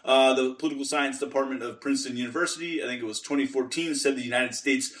level. The political science department of Princeton University, I think it was 2014, said the United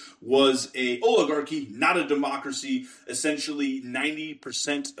States was a oligarchy, not a democracy. Essentially,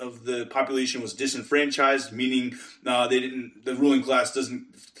 90% of the population was disenfranchised, meaning the ruling class doesn't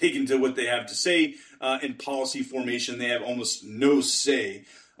take into what they have to say in policy formation. They have almost no say.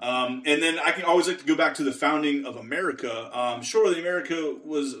 And then I can always like to go back to the founding of America. Surely America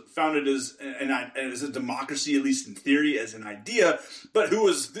was founded as a democracy, at least in theory, as an idea. But who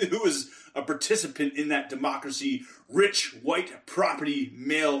was a participant in that democracy, rich white property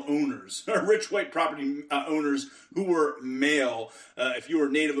male owners, or rich white property owners who were male. If you were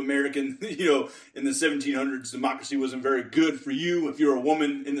Native American, in the 1700s, democracy wasn't very good for you. If you were a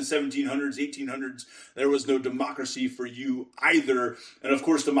woman in the 1700s, 1800s, there was no democracy for you either. And of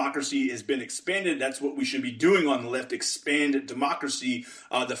course, democracy has been expanded. That's what we should be doing on the left, expand democracy.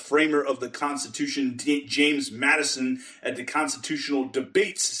 The framer of the Constitution, James Madison, at the constitutional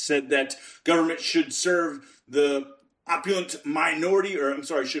debates said that government should serve the opulent minority,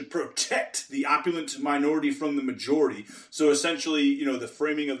 should protect the opulent minority from the majority. So essentially, the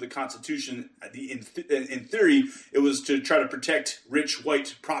framing of the Constitution, in theory, it was to try to protect rich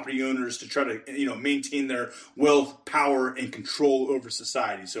white property owners, to try to, maintain their wealth, power, and control over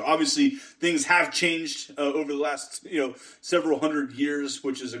society. So obviously, things have changed over the last, several hundred years,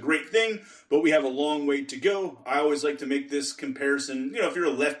 which is a great thing, but we have a long way to go. I always like to make this comparison. If you're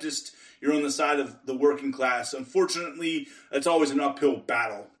a leftist, you're on the side of the working class. Unfortunately, it's always an uphill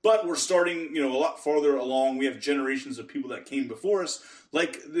battle. But we're starting, a lot farther along. We have generations of people that came before us,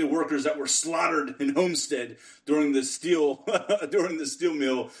 like the workers that were slaughtered in Homestead during the steel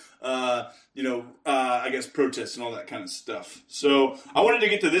mill, protests and all that kind of stuff. So I wanted to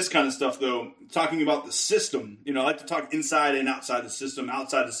get to this kind of stuff, though, talking about the system. I like to talk inside and outside the system.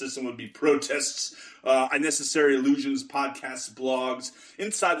 Outside the system would be protests, unnecessary illusions, podcasts, blogs.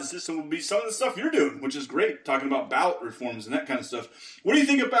 Inside the system would be some of the stuff you're doing, which is great, talking about ballot reforms and that kind of stuff. What do you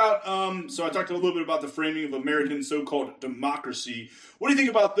think about, so I talked a little bit about the framing of American so-called democracy. What do you think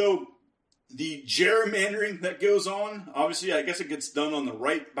about, though, the gerrymandering that goes on? Obviously, I guess it gets done on the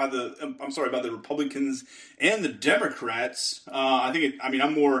right by the Republicans and the Democrats.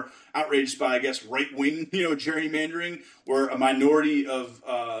 I'm more outraged by, right-wing, gerrymandering, where a minority of,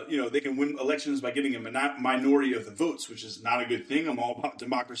 they can win elections by getting a minority of the votes, which is not a good thing. I'm all about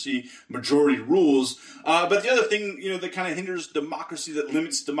democracy, majority rules. But the other thing, that kind of hinders democracy, that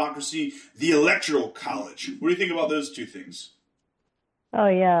limits democracy, the Electoral College. What do you think about those two things? Oh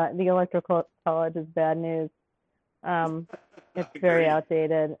yeah, the Electoral College is bad news. It's very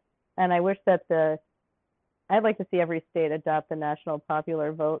outdated, and I wish that I'd like to see every state adopt the National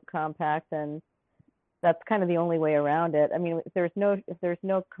Popular Vote Compact, and that's kind of the only way around it. I mean, if there's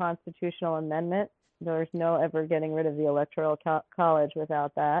no constitutional amendment, there's no ever getting rid of the Electoral College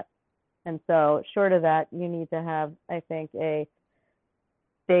without that. And so, short of that, you need to have, I think, a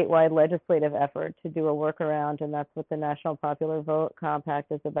statewide legislative effort to do a workaround, and that's what the National Popular Vote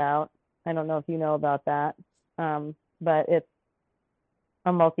Compact is about. I don't know if you know about that, but it's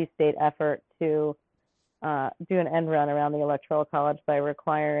a multi-state effort to do an end run around the Electoral College by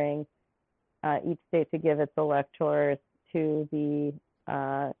requiring each state to give its electors to the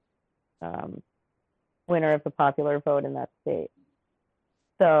winner of the popular vote in that state.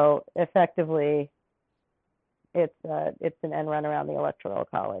 So effectively, it's an end run around the Electoral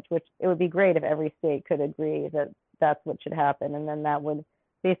College, which it would be great if every state could agree that that's what should happen. And then that would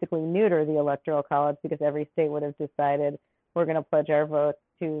basically neuter the Electoral College, because every state would have decided we're going to pledge our votes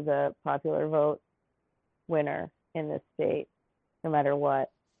to the popular vote winner in this state, no matter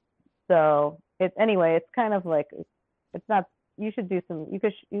what. So it's kind of like, it's not, you should do some, you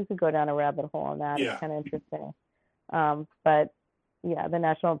could go down a rabbit hole on that. Yeah. It's kind of interesting. But yeah, the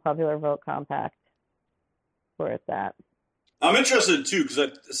National Popular Vote Compact, where it's at. I'm interested too, because I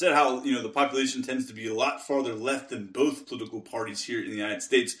said how the population tends to be a lot farther left than both political parties here in the United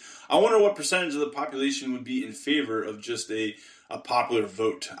States. I wonder what percentage of the population would be in favor of just a popular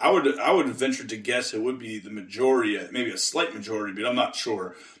vote. I would venture to guess it would be the majority, maybe a slight majority, but I'm not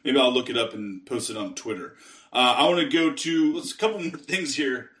sure. Maybe I'll look it up and post it on Twitter. I want to go to a couple more things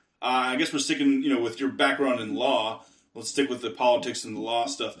here. I guess we're sticking with your background in law. Let's stick with the politics and the law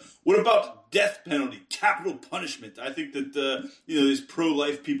stuff. What about death penalty, capital punishment? I think that, these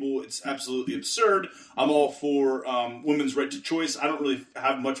pro-life people, it's absolutely absurd. I'm all for women's right to choice. I don't really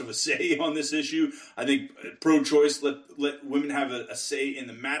have much of a say on this issue. I think pro-choice, let women have a say in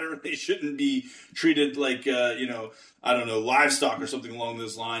the matter. They shouldn't be treated like, livestock or something along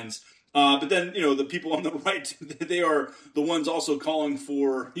those lines. But then, the people on the right, they are the ones also calling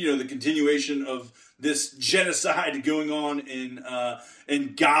for, the continuation of this genocide going on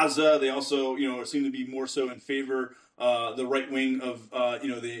in Gaza. They also, seem to be more so in favor, the right wing of,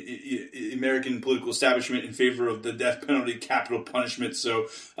 the American political establishment in favor of the death penalty, capital punishment. So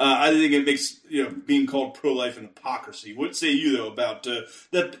I think it makes, being called pro-life an hypocrisy. What say you, though, about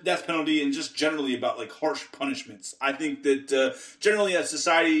the death penalty and just generally about, harsh punishments? I think that generally a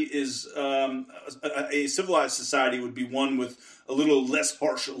society is, a civilized society would be one with a little less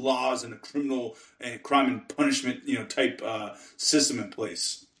harsh laws and a crime and punishment, type system in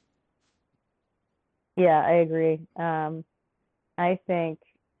place. Yeah, I agree. I think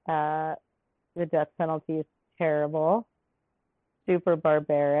the death penalty is terrible, super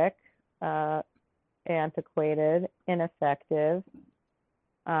barbaric, uh, antiquated, ineffective,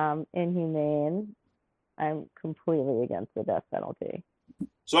 inhumane. I'm completely against the death penalty.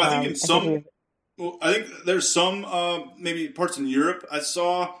 So I think in I think some, we've, well, I think there's some maybe parts in Europe I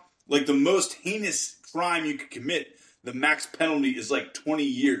saw like the most heinous crime you could commit. The max penalty is like 20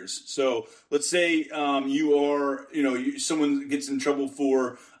 years. So let's say you are, someone gets in trouble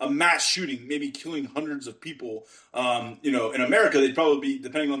for a mass shooting, maybe killing hundreds of people. In America, they'd probably be,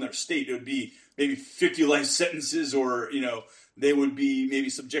 depending on their state, it would be maybe 50 life sentences, or they would be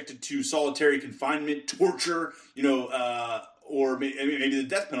maybe subjected to solitary confinement, torture, or maybe the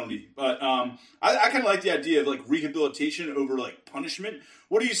death penalty. But I kind of like the idea of like rehabilitation over like punishment.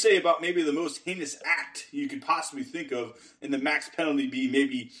 What do you say about maybe the most heinous act you could possibly think of, and the max penalty be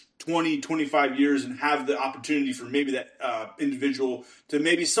maybe 20, 25 years, and have the opportunity for maybe that individual to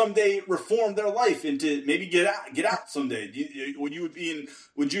maybe someday reform their life and to maybe get out someday? Would you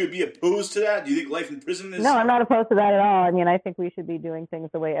be opposed to that? Do you think life in prison is? no, I'm not opposed to that at all. I mean, I think we should be doing things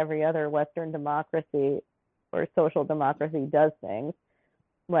the way every other Western democracy or social democracy does things,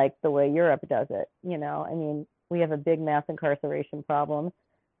 like the way Europe does it. I mean, we have a big mass incarceration problem,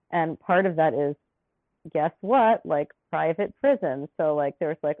 and part of that is, guess what? Like private prisons. So like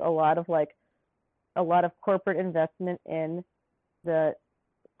there's like a lot of corporate investment in the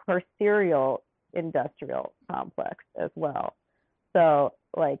carceral industrial complex as well. So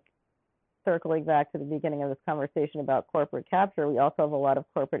like circling back to the beginning of this conversation about corporate capture, we also have a lot of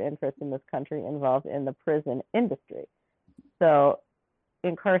corporate interests in this country involved in the prison industry. So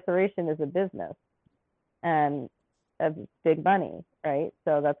incarceration is a business and of big money, right?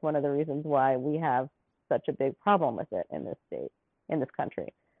 So that's one of the reasons why we have such a big problem with it in this state, in this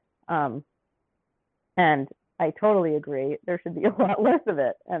country. And I totally agree. There should be a lot less of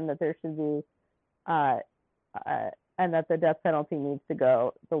it, and that there should be, and that the death penalty needs to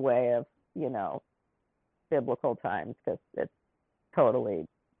go the way of, biblical times, because it's totally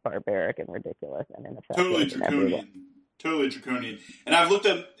barbaric and ridiculous and ineffective. Totally draconian. Totally draconian. And I've looked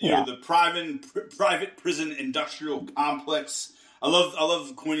at the private prison industrial complex. I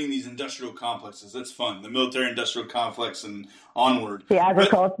love coining these industrial complexes. That's fun. The military industrial complex and onward. The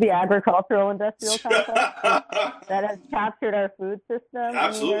agricultural industrial complex that has captured our food system.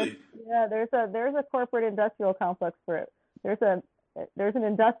 Absolutely. I mean, there's a corporate industrial complex for it. There's an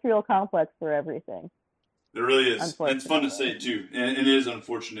industrial complex for everything. There really is. It's fun to say too, and it is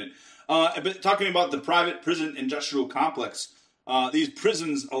unfortunate. But talking about the private prison industrial complex, these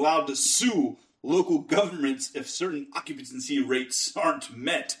prisons allowed to sue local governments if certain occupancy rates aren't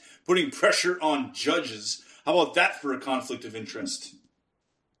met, putting pressure on judges. How about that for a conflict of interest?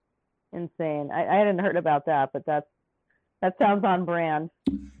 Insane. I hadn't heard about that, but that sounds on brand.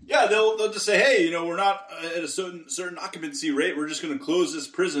 Yeah, they'll just say, hey, we're not at a certain occupancy rate. We're just going to close this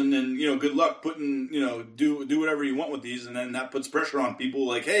prison, and good luck putting, do whatever you want with these, and then that puts pressure on people.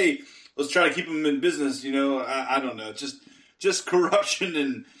 Like, hey, let's try to keep them in business. I don't know, just corruption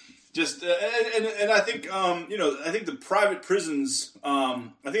and just and I think I think the private prisons. I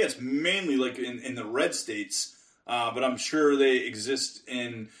think it's mainly like in the red states, but I'm sure they exist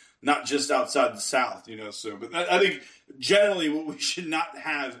in not just outside the South. So, but I think generally what we should not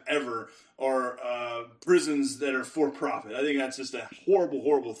have ever are prisons that are for profit. I think that's just a horrible,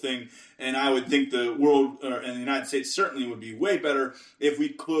 horrible thing. And I would think the world and the United States certainly would be way better if we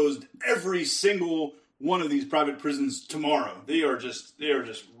closed every single one of these private prisons tomorrow. They are just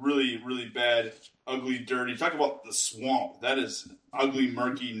really, really bad, ugly, dirty. Talk about the swamp. That is ugly,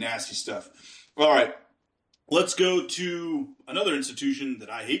 murky, nasty stuff. All right. Let's go to another institution that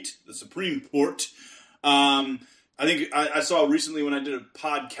I hate, the Supreme Court. I think I saw recently when I did a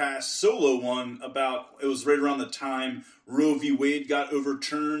podcast, solo one, about, it was right around the time Roe v. Wade got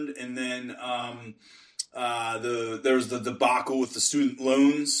overturned, and then there was the debacle with the student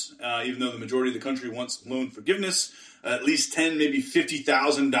loans, even though the majority of the country wants loan forgiveness, at least $10,000, maybe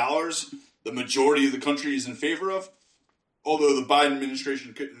 $50,000, the majority of the country is in favor of. Although the Biden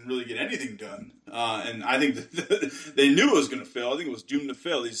administration couldn't really get anything done, and I think they knew it was going to fail. I think it was doomed to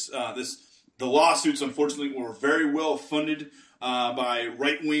fail. The lawsuits, unfortunately, were very well funded by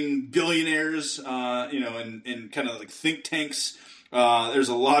right-wing billionaires, and kind of like think tanks. There's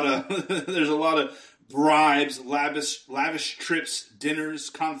a lot of bribes, lavish trips, dinners,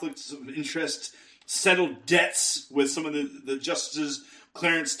 conflicts of interest, settled debts with some of the justices,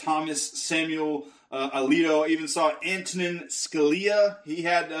 Clarence Thomas, Samuel Alito. I even saw Antonin Scalia. He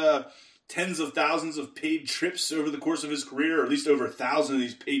had tens of thousands of paid trips over the course of his career, or at least over 1,000 of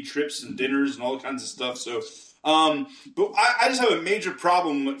these paid trips and dinners and all kinds of stuff. So, but I just have a major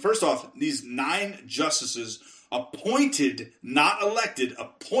problem. First off, these 9 justices appointed, not elected,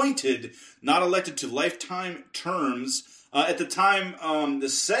 to lifetime terms. At the time, the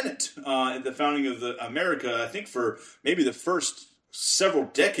Senate, at the founding of America, I think for maybe the first several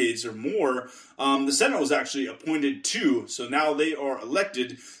decades or more, the Senate was actually appointed too. So now they are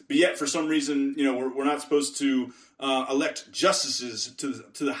elected, but yet for some reason, we're not supposed to elect justices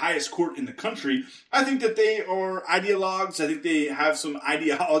to the highest court in the country. I think that they are ideologues. I think they have some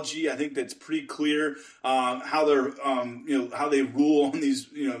ideology. I think that's pretty clear how they're how they rule on these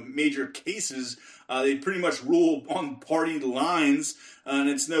major cases. They pretty much rule on party lines, and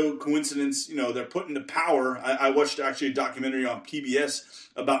it's no coincidence, they're put into power. I watched actually a documentary on PBS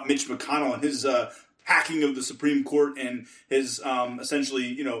about Mitch McConnell and his hacking of the Supreme Court and his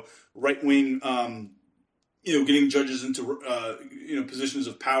essentially, right-wing, getting judges into, positions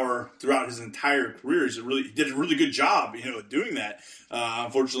of power throughout his entire career. He did a really good job, doing that.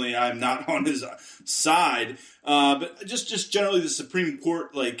 Unfortunately, I'm not on his side. But just generally the Supreme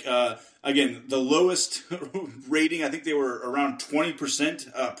Court, again, the lowest rating, I think they were around 20%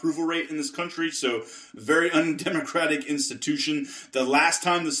 approval rate in this country, so very undemocratic institution. The last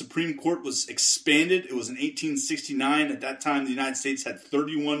time the Supreme Court was expanded, it was in 1869. At that time, the United States had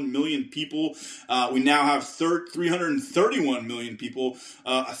 31 million people. We now have 331 million people,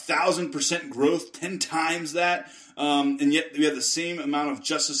 1,000% growth, 10 times that. And yet we have the same amount of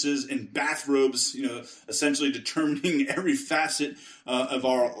justices in bathrobes, essentially determining every facet of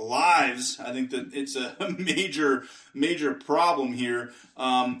our lives. I think that it's a major problem here.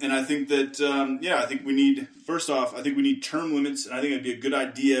 And I think that, I think we need, first off, I think we need term limits. And I think it'd be a good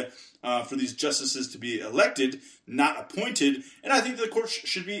idea for these justices to be elected, not appointed. And I think the court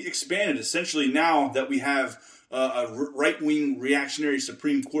should be expanded. Essentially, now that we have a right-wing reactionary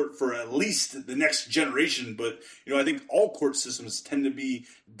Supreme Court for at least the next generation. But, I think all court systems tend to be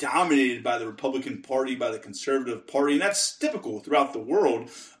dominated by the Republican Party, by the Conservative Party, and that's typical throughout the world.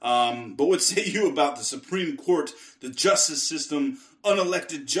 But what say you about the Supreme Court, the justice system,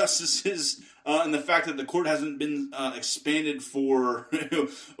 unelected justices, and the fact that the court hasn't been expanded for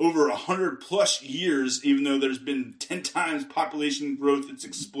over 100+ years, even though there's been 10 times population growth that's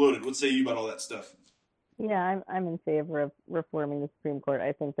exploded? What say you about all that stuff? Yeah, I'm in favor of reforming the Supreme Court.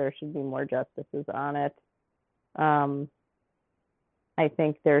 I think there should be more justices on it. I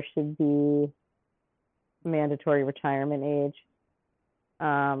think there should be mandatory retirement age.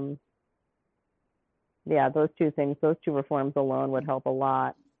 Those two reforms alone would help a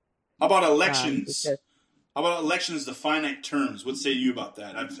lot. How about elections? How about elections to finite terms? What say you about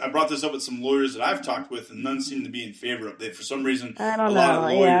that? I brought this up with some lawyers that I've talked with, and none seem to be in favor of it. For some reason, I don't know. Lot of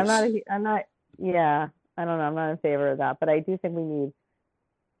lawyers. I don't know. I'm not in favor of that, but I do think we need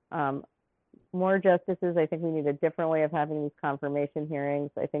more justices. I think we need a different way of having these confirmation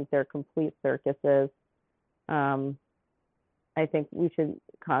hearings. I think they're complete circuses. I think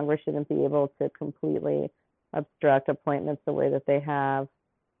Congress shouldn't be able to completely obstruct appointments the way that they have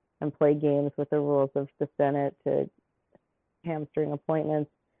and play games with the rules of the Senate to hamstring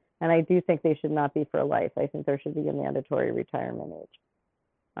appointments. And I do think they should not be for life. I think there should be a mandatory retirement age.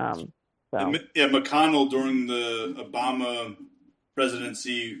 McConnell during the Obama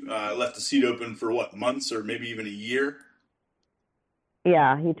presidency left the seat open for months or maybe even a year?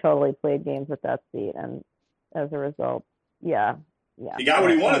 Yeah, he totally played games with that seat, and as a result, He got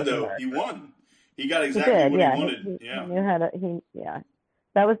what he wanted, though. He won. He got exactly what he wanted.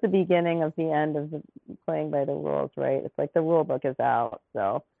 That was the beginning of the end of the playing by the rules, right? It's like the rule book is out,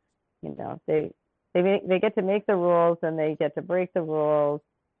 so they get to make the rules and they get to break the rules,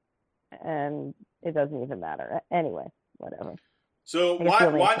 and it doesn't even matter anyway. Whatever. So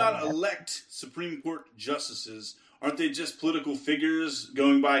why not elect Supreme Court justices? Aren't they just political figures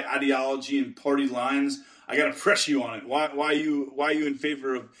going by ideology and party lines? I got to press you on it. Why are you in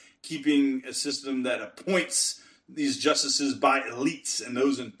favor of keeping a system that appoints these justices by elites and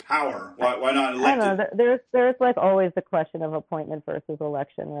those in power? Why not elect? I don't know. There's like always the question of appointment versus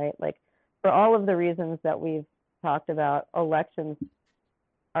election, right? Like for all of the reasons that we've talked about, elections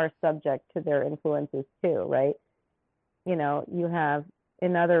are subject to their influences too, right? You have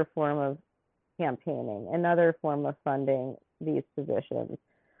another form of campaigning, another form of funding these positions.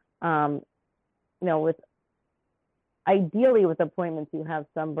 Ideally with appointments, you have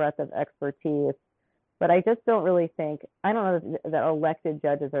some breadth of expertise, but I just don't really think, I don't know that elected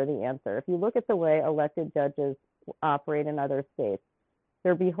judges are the answer. If you look at the way elected judges operate in other states,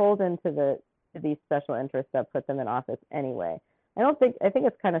 they're beholden to these special interests that put them in office anyway. I think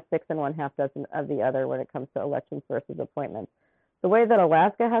it's kind of six and one half dozen of the other when it comes to elections versus appointments. The way that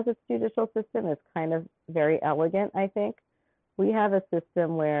Alaska has its judicial system is kind of very elegant, I think. We have a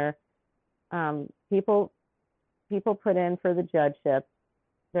system where people put in for the judgeship,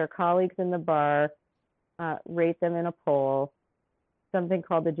 their colleagues in the bar rate them in a poll. Something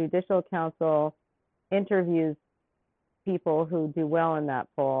called the Judicial Council interviews people who do well in that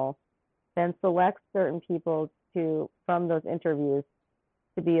poll, then selects certain people from those interviews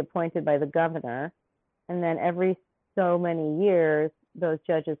to be appointed by the governor. And then every so many years, those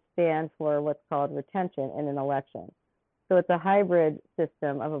judges stand for what's called retention in an election. So it's a hybrid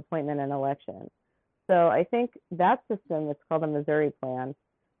system of appointment and election. So I think that system, it's called the Missouri Plan,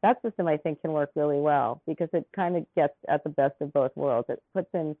 that system I think can work really well because it kind of gets at the best of both worlds. It puts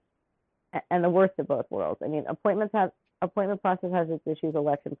in, and the worst of both worlds. I mean, appointment process has its issues,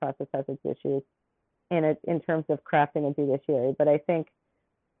 election process has its issues in terms of crafting a judiciary. But I think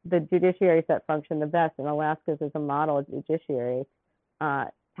the judiciaries that function the best, and Alaska's is a model judiciary,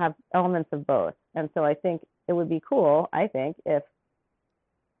 have elements of both. And so I think it would be cool, I think, if,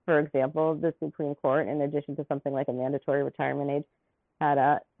 for example, the Supreme Court, in addition to something like a mandatory retirement age,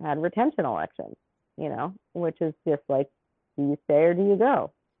 had retention elections, which is just like, do you stay or do you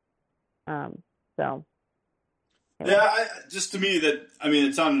go? So. Anyway. Yeah, just to me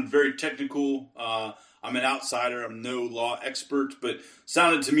it sounded very technical. I'm an outsider. I'm no law expert, but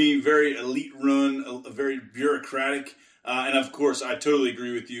sounded to me very elite run, very bureaucratic. And of course, I totally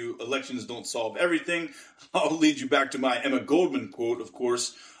agree with you. Elections don't solve everything. I'll lead you back to my Emma Goldman quote, of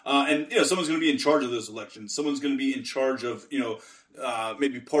course. And someone's going to be in charge of those elections. Someone's going to be in charge of,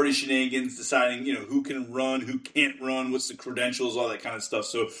 maybe party shenanigans, deciding, who can run, who can't run, what's the credentials, all that kind of stuff.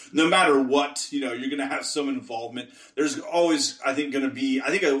 So no matter what, you're going to have some involvement. There's always, I think, going to be, a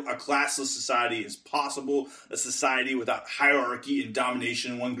classless society is possible, a society without hierarchy and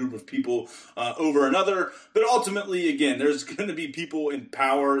domination, one group of people over another. But ultimately, again, there's going to be people in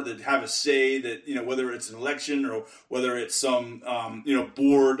power that have a say that, whether it's an election or whether it's some,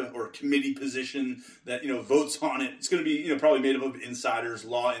 board or committee position that, votes on it. It's going to be, probably made up of insiders,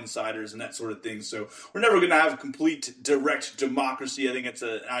 law insiders, and that sort of thing. So we're never going to have complete direct democracy. I think it's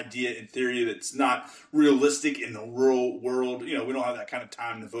an idea in theory that's not realistic in the real world. We don't have that kind of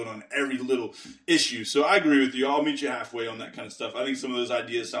time to vote on every little issue. So I agree with you. I'll meet you halfway on that kind of stuff. I think some of those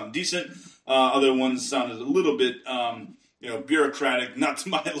ideas sound decent. Other ones sounded a little bit bureaucratic, not to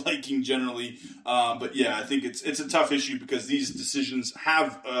my liking generally. But yeah, I think it's a tough issue because these decisions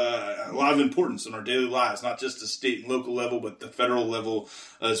have a lot of importance in our daily lives, not just the state and local level, but the federal level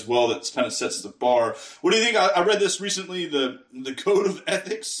as well. That kind of sets the bar. What do you think? I read this recently, the Code of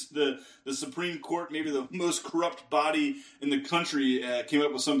Ethics, the Supreme Court, maybe the most corrupt body in the country, came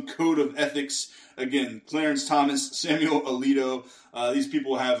up with some code of ethics. Again, Clarence Thomas, Samuel Alito, these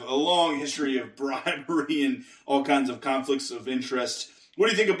people have a long history of bribery and all kinds of conflicts of interest. What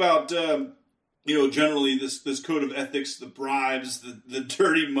do you think about, generally this code of ethics, the bribes, the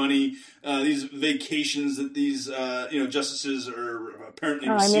dirty money, these vacations that these, justices are apparently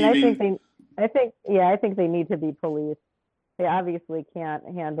receiving? I think they need to be policed. They obviously can't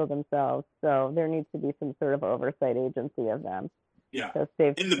handle themselves, so there needs to be some sort of oversight agency of them. Yeah, so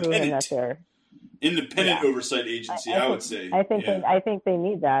independent oversight agency. I would say. I think they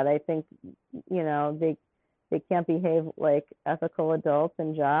need that. I think they can't behave like ethical adults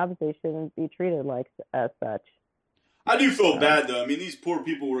in jobs. They shouldn't be treated as such. I do feel bad though. I mean, these poor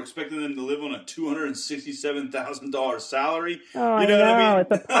people were expecting them to live on a $267,000 salary. Oh, I know. I mean?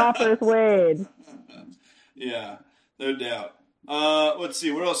 It's a pauper's wage. Yeah, no doubt. Let's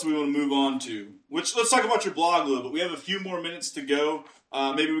see. What else do we want to move on to? Let's talk about your blog a little bit. We have a few more minutes to go.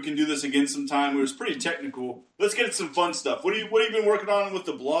 Maybe we can do this again sometime. It was pretty technical. Let's get into some fun stuff. What have you been working on with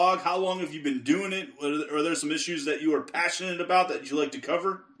the blog? How long have you been doing it? Are there some issues that you are passionate about that you like to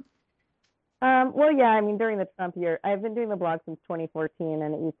cover? Well, yeah. I mean, during the Trump year, I've been doing the blog since 2014,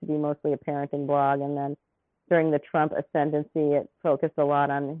 and it used to be mostly a parenting blog. And then during the Trump ascendancy, it focused a lot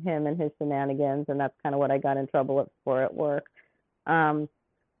on him and his shenanigans, and that's kind of what I got in trouble for at work.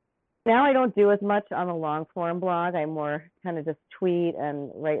 Now I don't do as much on the long form blog. I more kind of just tweet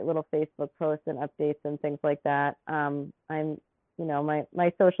and write little Facebook posts and updates and things like that. My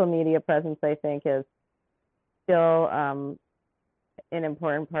social media presence, I think, is still an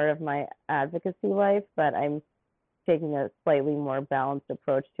important part of my advocacy life, but I'm taking a slightly more balanced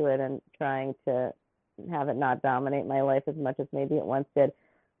approach to it and trying to have it not dominate my life as much as maybe it once did.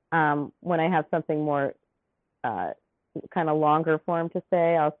 When I have something more kind of longer form to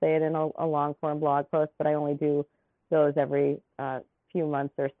say, I'll say it in a long form blog post, but I only do those every few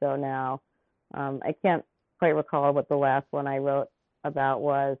months or so now. I can't quite recall what the last one I wrote about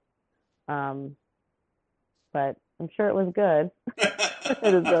was, but I'm sure it was good.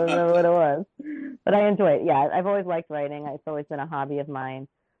 I just don't remember what it was, but I enjoy it. Yeah, I've always liked writing. It's always been a hobby of mine,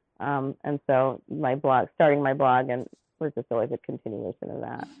 and so starting my blog, and was just always a continuation of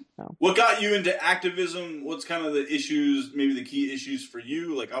that. So. What got you into activism? What's kind of the issues, maybe the key issues for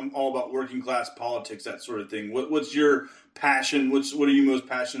you? Like, I'm all about working class politics, that sort of thing. What's your passion? What are you most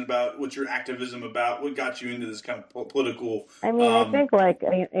passionate about? What's your activism about? What got you into this kind of political? I mean, I think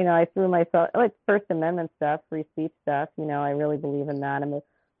I threw myself like First Amendment stuff, free speech stuff. I really believe in that. I'm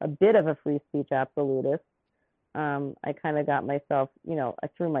a bit of a free speech absolutist. I kind of got myself, I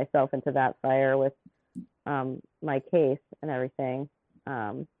threw myself into that fire with my case and everything.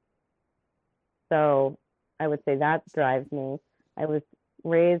 So I would say that drives me. I was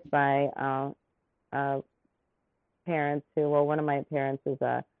raised by parents one of my parents is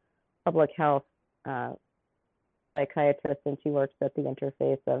a public health psychiatrist, and she works at the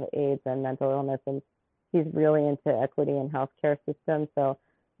interface of AIDS and mental illness, and she's really into equity in healthcare systems. So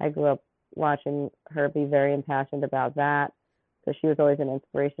I grew up watching her be very impassioned about that. So she was always an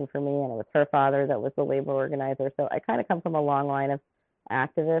inspiration for me, and it was her father that was the labor organizer. So I kind of come from a long line of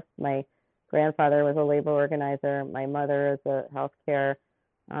activists. My grandfather was a labor organizer. My mother is a healthcare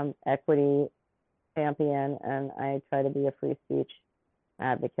equity champion, and I try to be a free speech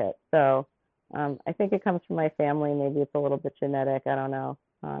advocate. So I think it comes from my family. Maybe it's a little bit genetic. I don't know.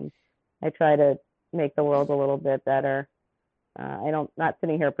 I try to make the world a little bit better. Not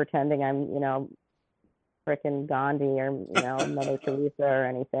sitting here pretending I'm, frickin' Gandhi or Mother Teresa or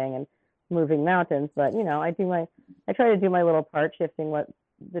anything and moving mountains, but I try to do my little part, shifting what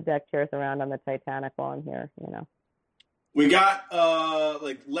the deck chairs around on the Titanic while I'm here. We got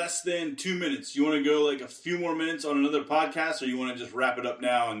less than 2 minutes. You want to go like a few more minutes on another podcast, or you want to just wrap it up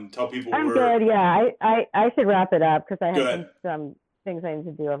now and tell people? I'm good. Yeah, I should wrap it up because I have some things I need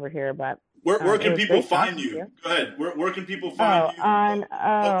to do over here. But where can people find you? Go ahead. Where can people find you? I'm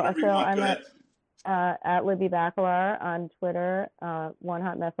at Libby Bacalar on Twitter,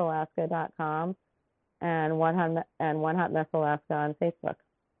 onehotmessalaska.com, and One Hot Mess Alaska on Facebook.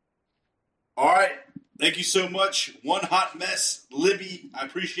 All right. Thank you so much. One Hot Mess, Libby. I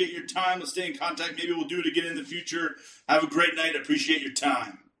appreciate your time. Let's stay in contact. Maybe we'll do it again in the future. Have a great night. I appreciate your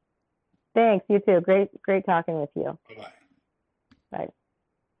time. Thanks. You too. Great talking with you. Bye-bye. Bye.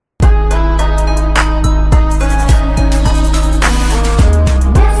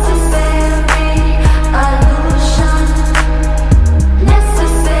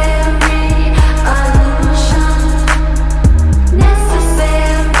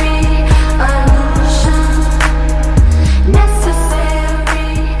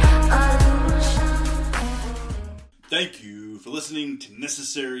 Thank you for listening to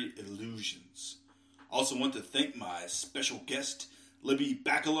Necessary Illusions. Also want to thank my special guest, Libby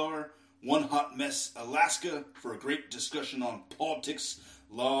Bacalar, One Hot Mess Alaska, for a great discussion on politics,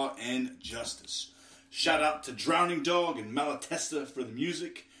 law, and justice. Shout out to Drowning Dog and Malatesta for the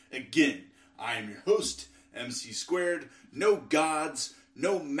music. Again, I am your host, MC Squared. No gods,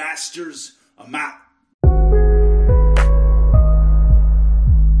 no masters. I'm out.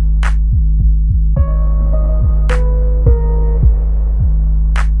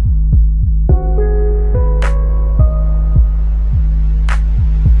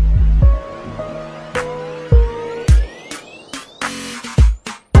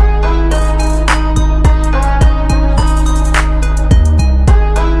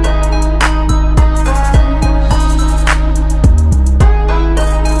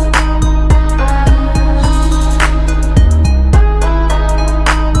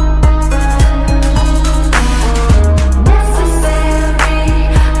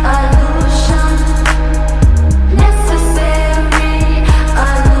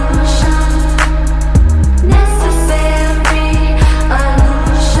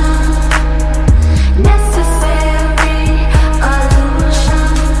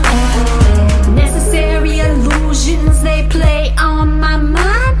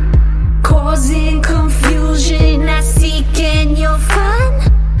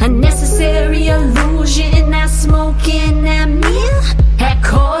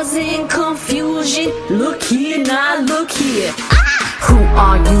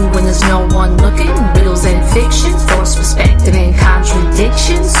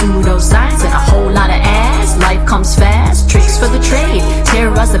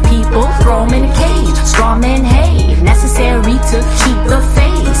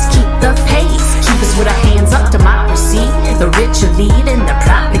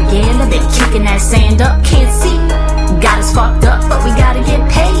 Got us fucked up, but we gotta get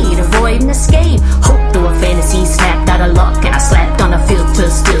paid. Avoid and escape. Hope through a fantasy.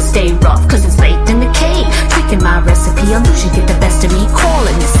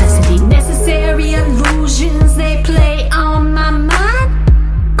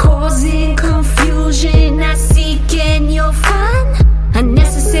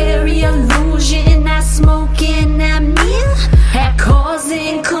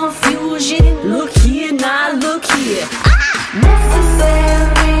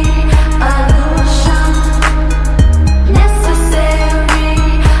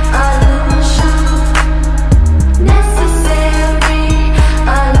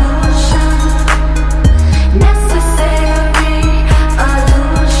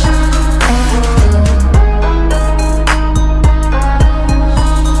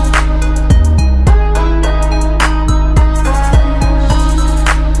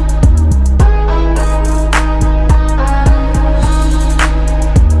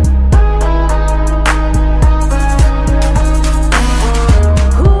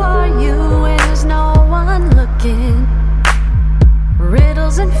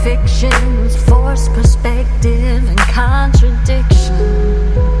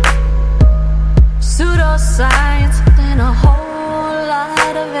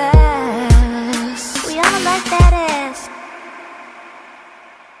 like that.